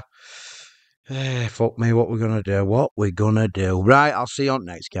 but yeah. Fuck me, what we're gonna do? Right, I'll see you on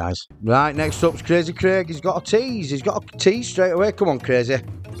next, guys. Right, next up's Crazy Craig. He's got a tease. Straight away. Come on, Crazy.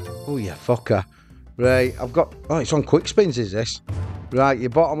 Oh, yeah, fucker. Right, I've got... Oh, it's on quick spins, is this? Right, your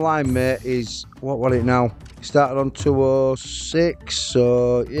bottom line, mate, is... What was it now? It started on 206,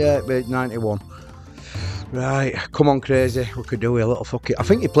 so... Yeah, mate, 91. Right, come on, Crazy. We could do with a little fucking... I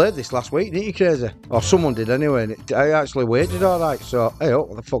think you played this last week, didn't you, Crazy? Or someone did anyway, and I actually wagered alright, so... Hey,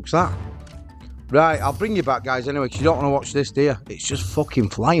 what the fuck's that? Right, I'll bring you back, guys, anyway, because you don't want to watch this, do you? It's just fucking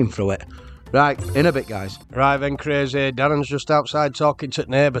flying through it. Right, in a bit, guys. Right then, Crazy. Darren's just outside talking to the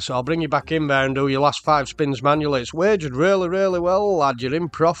neighbour, so I'll bring you back in there and do your last 5 spins manually. It's wagered really, really well, lad. You're in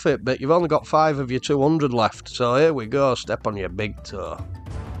profit, but you've only got 5 of your 200 left. So here we go. Step on your big toe.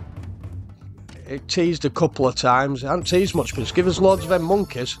 It teased a couple of times. It hasn't teased much, but give us loads of them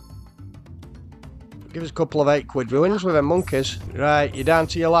monkeys. Give us a couple of 8 quid wins with them monkeys. Right, you're down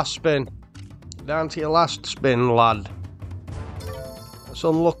to your last spin. Down to your last spin, lad. That's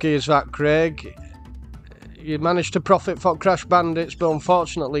unlucky as that, Craig. You managed to profit for Crash Bandits, but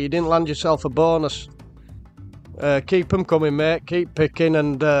unfortunately you didn't land yourself a bonus. Keep them coming, mate. Keep picking,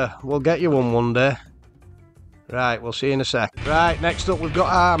 and we'll get you one day. Right, we'll see you in a sec. Right, next up we've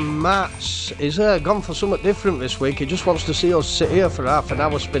got our Mats. He's gone for something different this week. He just wants to see us sit here for half an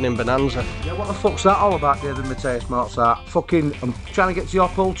hour spinning Bonanza. Yeah, what the fuck's that all about, David Mateus Mozart? Fucking, I'm trying to get to your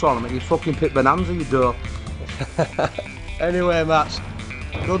pool tournament. You fucking pick Bonanza, you do. Anyway, Mats.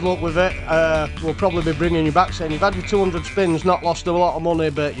 Good luck with it. We'll probably be bringing you back saying you've had your 200 spins, not lost a lot of money,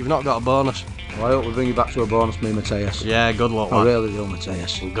 but you've not got a bonus. Well, I hope we bring you back to a bonus, me, Mateus. Yeah, good luck, I really do,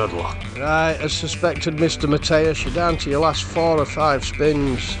 Mateus. Good luck. Right, as suspected, Mr. Mateus, you're down to your last 4 or 5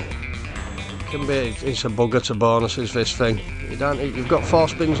 spins. It's a bugger to bonuses, this thing. You've got 4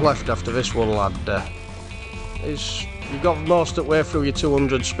 spins left after this one, lad. You've got most of the way through your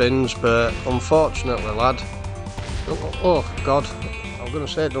 200 spins, but unfortunately, lad. Oh, God. I'm going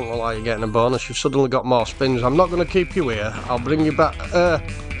to say, don't look like you're getting a bonus. You've suddenly got more spins. I'm not going to keep you here. I'll bring you back.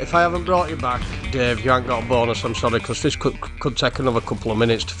 If I haven't brought you back, Dave, you ain't got a bonus. I'm sorry, because this could take another couple of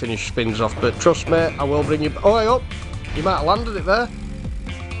minutes to finish spins off. But trust me, I will bring you back. Oh, hey, up. You might have landed it there.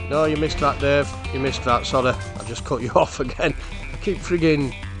 No, you missed that, Dave. You missed that. Sorry. I just cut you off again. I keep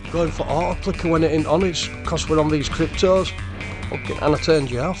frigging going for auto-clicker when it ain't on. It's because we're on these cryptos. Okay, and I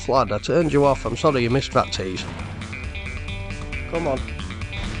turned you off, lad. I turned you off. I'm sorry you missed that tease. Come on.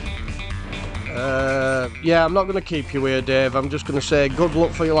 Yeah, I'm not going to keep you here, Dave. I'm just going to say good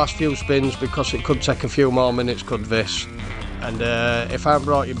luck for your last few spins, because it could take a few more minutes, could this. And if I haven't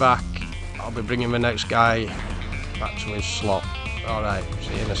brought you back, I'll be bringing the next guy back to his slot. Alright,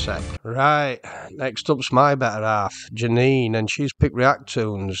 see you in a sec. Right, next up's my better half, Janine, and she's picked React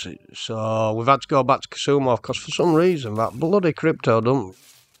Tunes. So we've had to go back to Kasumo, because for some reason that bloody crypto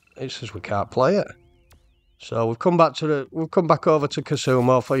it says we can't play it. So we've come back over to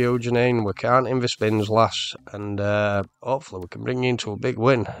Kasumo for you, Janine. We can't in the spins, lass, and hopefully we can bring you into a big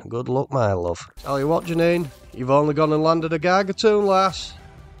win. Good luck, my love. Tell you what, Janine, you've only gone and landed a Gargatoon, lass.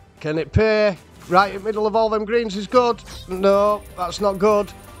 Can it pay? Right in the middle of all them greens is good. No, that's not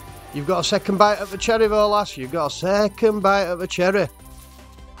good. You've got a second bite at the cherry, though, lass. You've got a second bite at the cherry.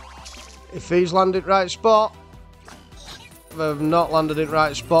 If he's landed right spot. They've not landed in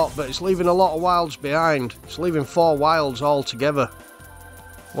right spot, but it's leaving a lot of wilds behind. It's leaving 4 wilds altogether.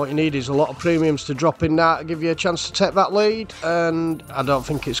 What you need is a lot of premiums to drop in now to give you a chance to take that lead, and I don't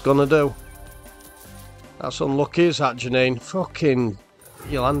think it's gonna do. That's unlucky, is that, Janine? Fucking,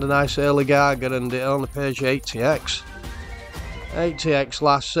 you land a nice early Garga and it only pays you 80x. 80x,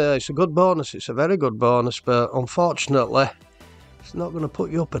 lass. It's a good bonus, it's a very good bonus, but unfortunately, it's not going to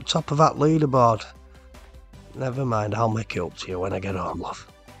put you up at top of that leaderboard. Never mind, I'll make it up to you when I get home, love.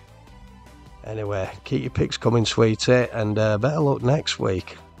 Anyway, keep your picks coming, sweetie, and better luck next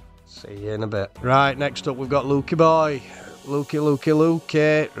week. See you in a bit. Right, next up we've got Lukey Boy.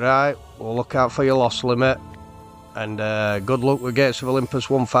 Lukey. Right, we'll look out for your loss limit. And good luck with Gates of Olympus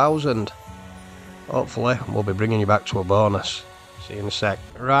 1000. Hopefully, we'll be bringing you back to a bonus. See you in a sec.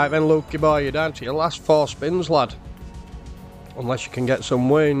 Right then, Lukey Boy, you're down to your last 4 spins, lad. Unless you can get some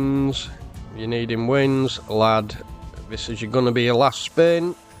wins. You're needing wins, lad. This is going to be your last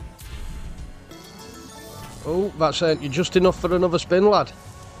spin. Oh, that's it. You're just enough for another spin, lad.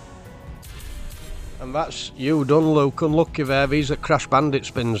 And that's you done, Luke. Unlucky there. These are Crash Bandit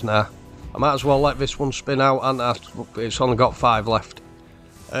spins now. I might as well let this one spin out, and it's only got 5 left.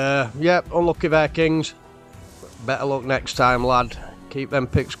 Yep, unlucky there, Kings. Better luck next time, lad. Keep them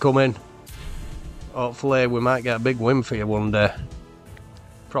picks coming. Hopefully we might get a big win for you one day.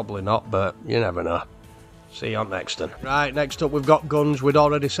 Probably not, but you never know. See you on next one. Right, next up we've got Guns. We'd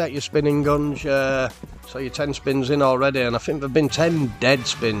already set your spinning Guns, so you're 10 spins in already, and I think there've been 10 dead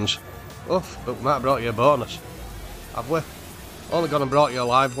spins. Oof, but we might have brought you a bonus. Have we? Only gone and brought you a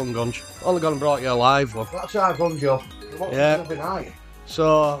live one, Gunge. Only gone and brought you a live one. That's our gun, Joe. Yeah.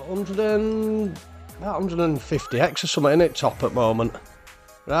 So, 150x or something in it, top at the moment.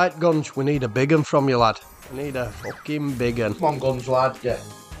 Right, Gunge, we need a big un from you, lad. We need a fucking big un. Come on, guns, lad. Yeah.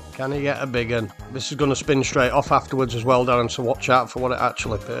 Can you get a big un? This is going to spin straight off afterwards as well, Darren, so watch out for what it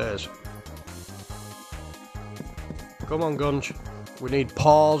actually pays. Come on, Gunge. We need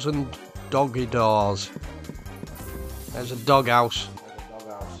paws and doggy doors. There's a doghouse.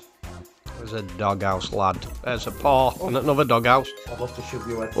 There's a doghouse, lad. There's a paw and another doghouse. I'd love to shove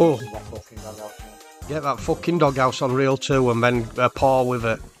your head. Oh. That fucking doghouse. Get that fucking doghouse on reel 2 and then a paw with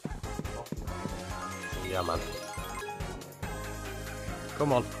it. Yeah, man.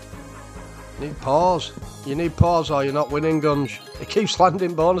 Come on. Need paws. You need paws or you're not winning, Gunge. It keeps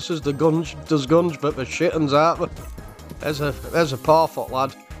landing bonuses, the Gunge does Gunge, but the shit uns aren't they? There's a paw foot,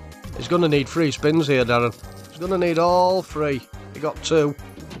 lad. He's going to need 3 spins here, Darren. He's going to need all 3. He got 2.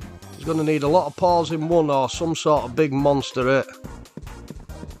 He's going to need a lot of paws in one or some sort of big monster hit.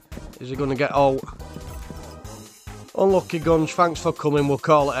 Is he going to get out? Unlucky, Gunge. Thanks for coming. We'll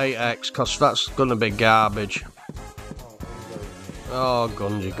call it 8x because that's going to be garbage. Oh,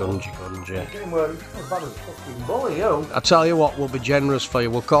 Gunge. I tell you what, we'll be generous for you.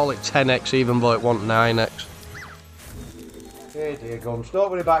 We'll call it 10x even though it wasn't 9x. Hey dear Guns, don't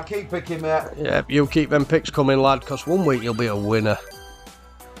worry about it. Keep picking, mate. Yeah, you keep them picks coming, lad, because one week you'll be a winner.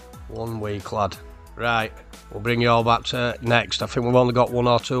 1 week, lad. Right, we'll bring you all back to next. I think we've only got 1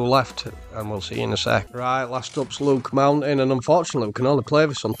 or 2 left, and we'll see you in a sec. Right, last up's Luke Mountain, and unfortunately we can only play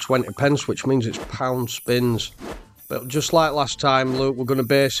this on 20 pence, which means it's pound spins. But just like last time, Luke, we're going to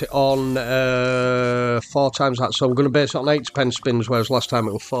base it on 4 times that, so we're going to base it on 80 pence spins, whereas last time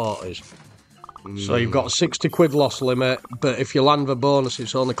it was 40s. So you've got a 60 quid loss limit, but if you land the bonus,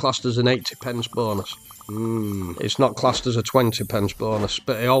 it's only classed as an 80 pence bonus. It's not classed as a 20 pence bonus.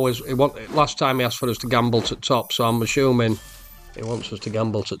 But last time he asked for us to gamble to top, so I'm assuming he wants us to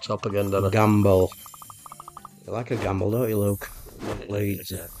gamble to top again, doesn't he? Gamble. You like a gamble, don't you, Luke?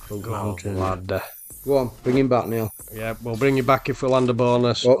 Leeds. Go on, lad. Go on, bring him back, Neil. Yeah, we'll bring you back if we land a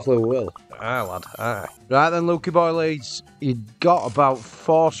bonus. Hopefully we will. Aye, lad, aye. Right then, Lukey boy Leeds, you've got about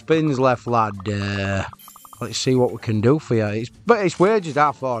 4 spins left, lad. Let's see what we can do for you. But it's wages,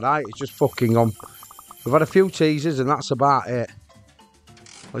 I thought, right? It's just fucking on. We've had a few teasers and that's about it.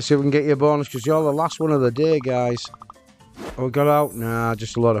 Let's see if we can get you a bonus, because you're the last one of the day, guys. Oh, we got out? Nah,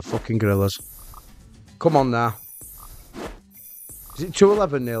 just a lot of fucking gorillas. Come on now. Is it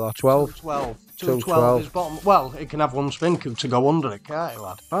 211, Neil, or 12? 12. 212 is bottom. Well, it can have 1 spin to go under it, can't it,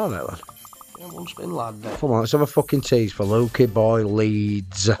 lad? Oh, no, lad. Yeah, 1 spin, lad. Come on, let's have a fucking tease for Lukey boy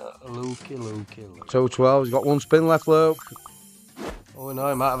Leeds. Lukey. 212, he's got 1 spin left, Luke. Oh, no,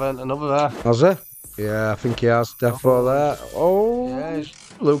 he might have earned another there. Has he? Yeah, I think he has. Defo there. Oh, yeah,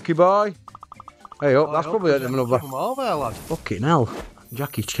 Lukey boy. Hey up, that's probably another. More there, lad. Fucking hell.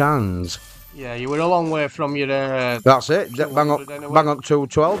 Jackie Chan's. Yeah, you were a long way from your... That's it. Bang on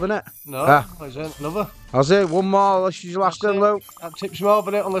 212, innit? No, isn't another. Has it? 1 more, this is your last then, Luke. That tips him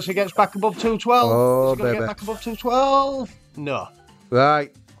over it unless he gets back above 212. Oh, is he going to get back above 212? No.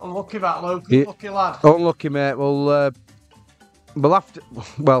 Right. Unlucky that, Luke. Unlucky lad. Unlucky, mate. We'll have to...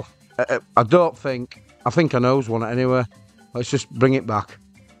 Well, I don't think... I think I knows one anyway. Let's just bring it back.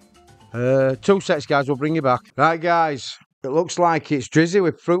 2 sets, guys. We'll bring you back. Right, guys. It looks like it's Drizzy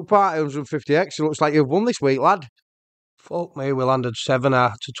with Fruit Party 150x. It looks like you've won this week, lad. Fuck me, we landed 7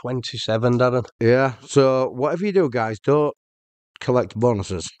 out of 27, Darren. Yeah, so whatever you do, guys, don't collect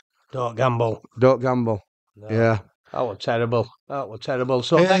bonuses. Don't gamble. Don't gamble. No. Yeah. That was terrible.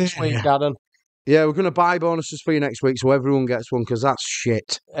 So next week, Darren. Yeah, we're going to buy bonuses for you next week, so everyone gets one, because that's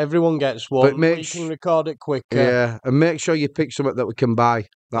shit. Everyone gets one. But we can record it quicker. Yeah, and make sure you pick something that we can buy.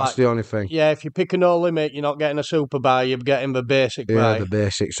 That's the only thing. Yeah, if you pick a no limit, you're not getting a super buy, you're getting the basic buy. Yeah, the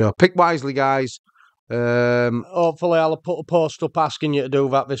basic. So pick wisely, guys. Hopefully I'll put a post up asking you to do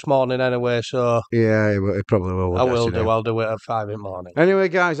that this morning anyway, so... Yeah, it probably will. I'll do it at 5 in the morning. Anyway,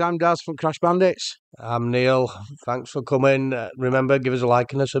 guys, I'm Daz from Crash Bandits. I'm Neil. Thanks for coming. Remember, give us a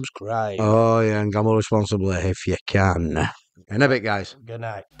like and a subscribe. Oh, yeah, and gamble responsibly if you can. In a bit, guys. Good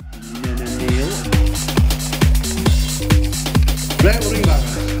night. Right, we'll ring back.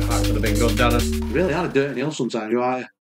 That could have been good, Darren. Really had a dirty Neil sometimes, you are.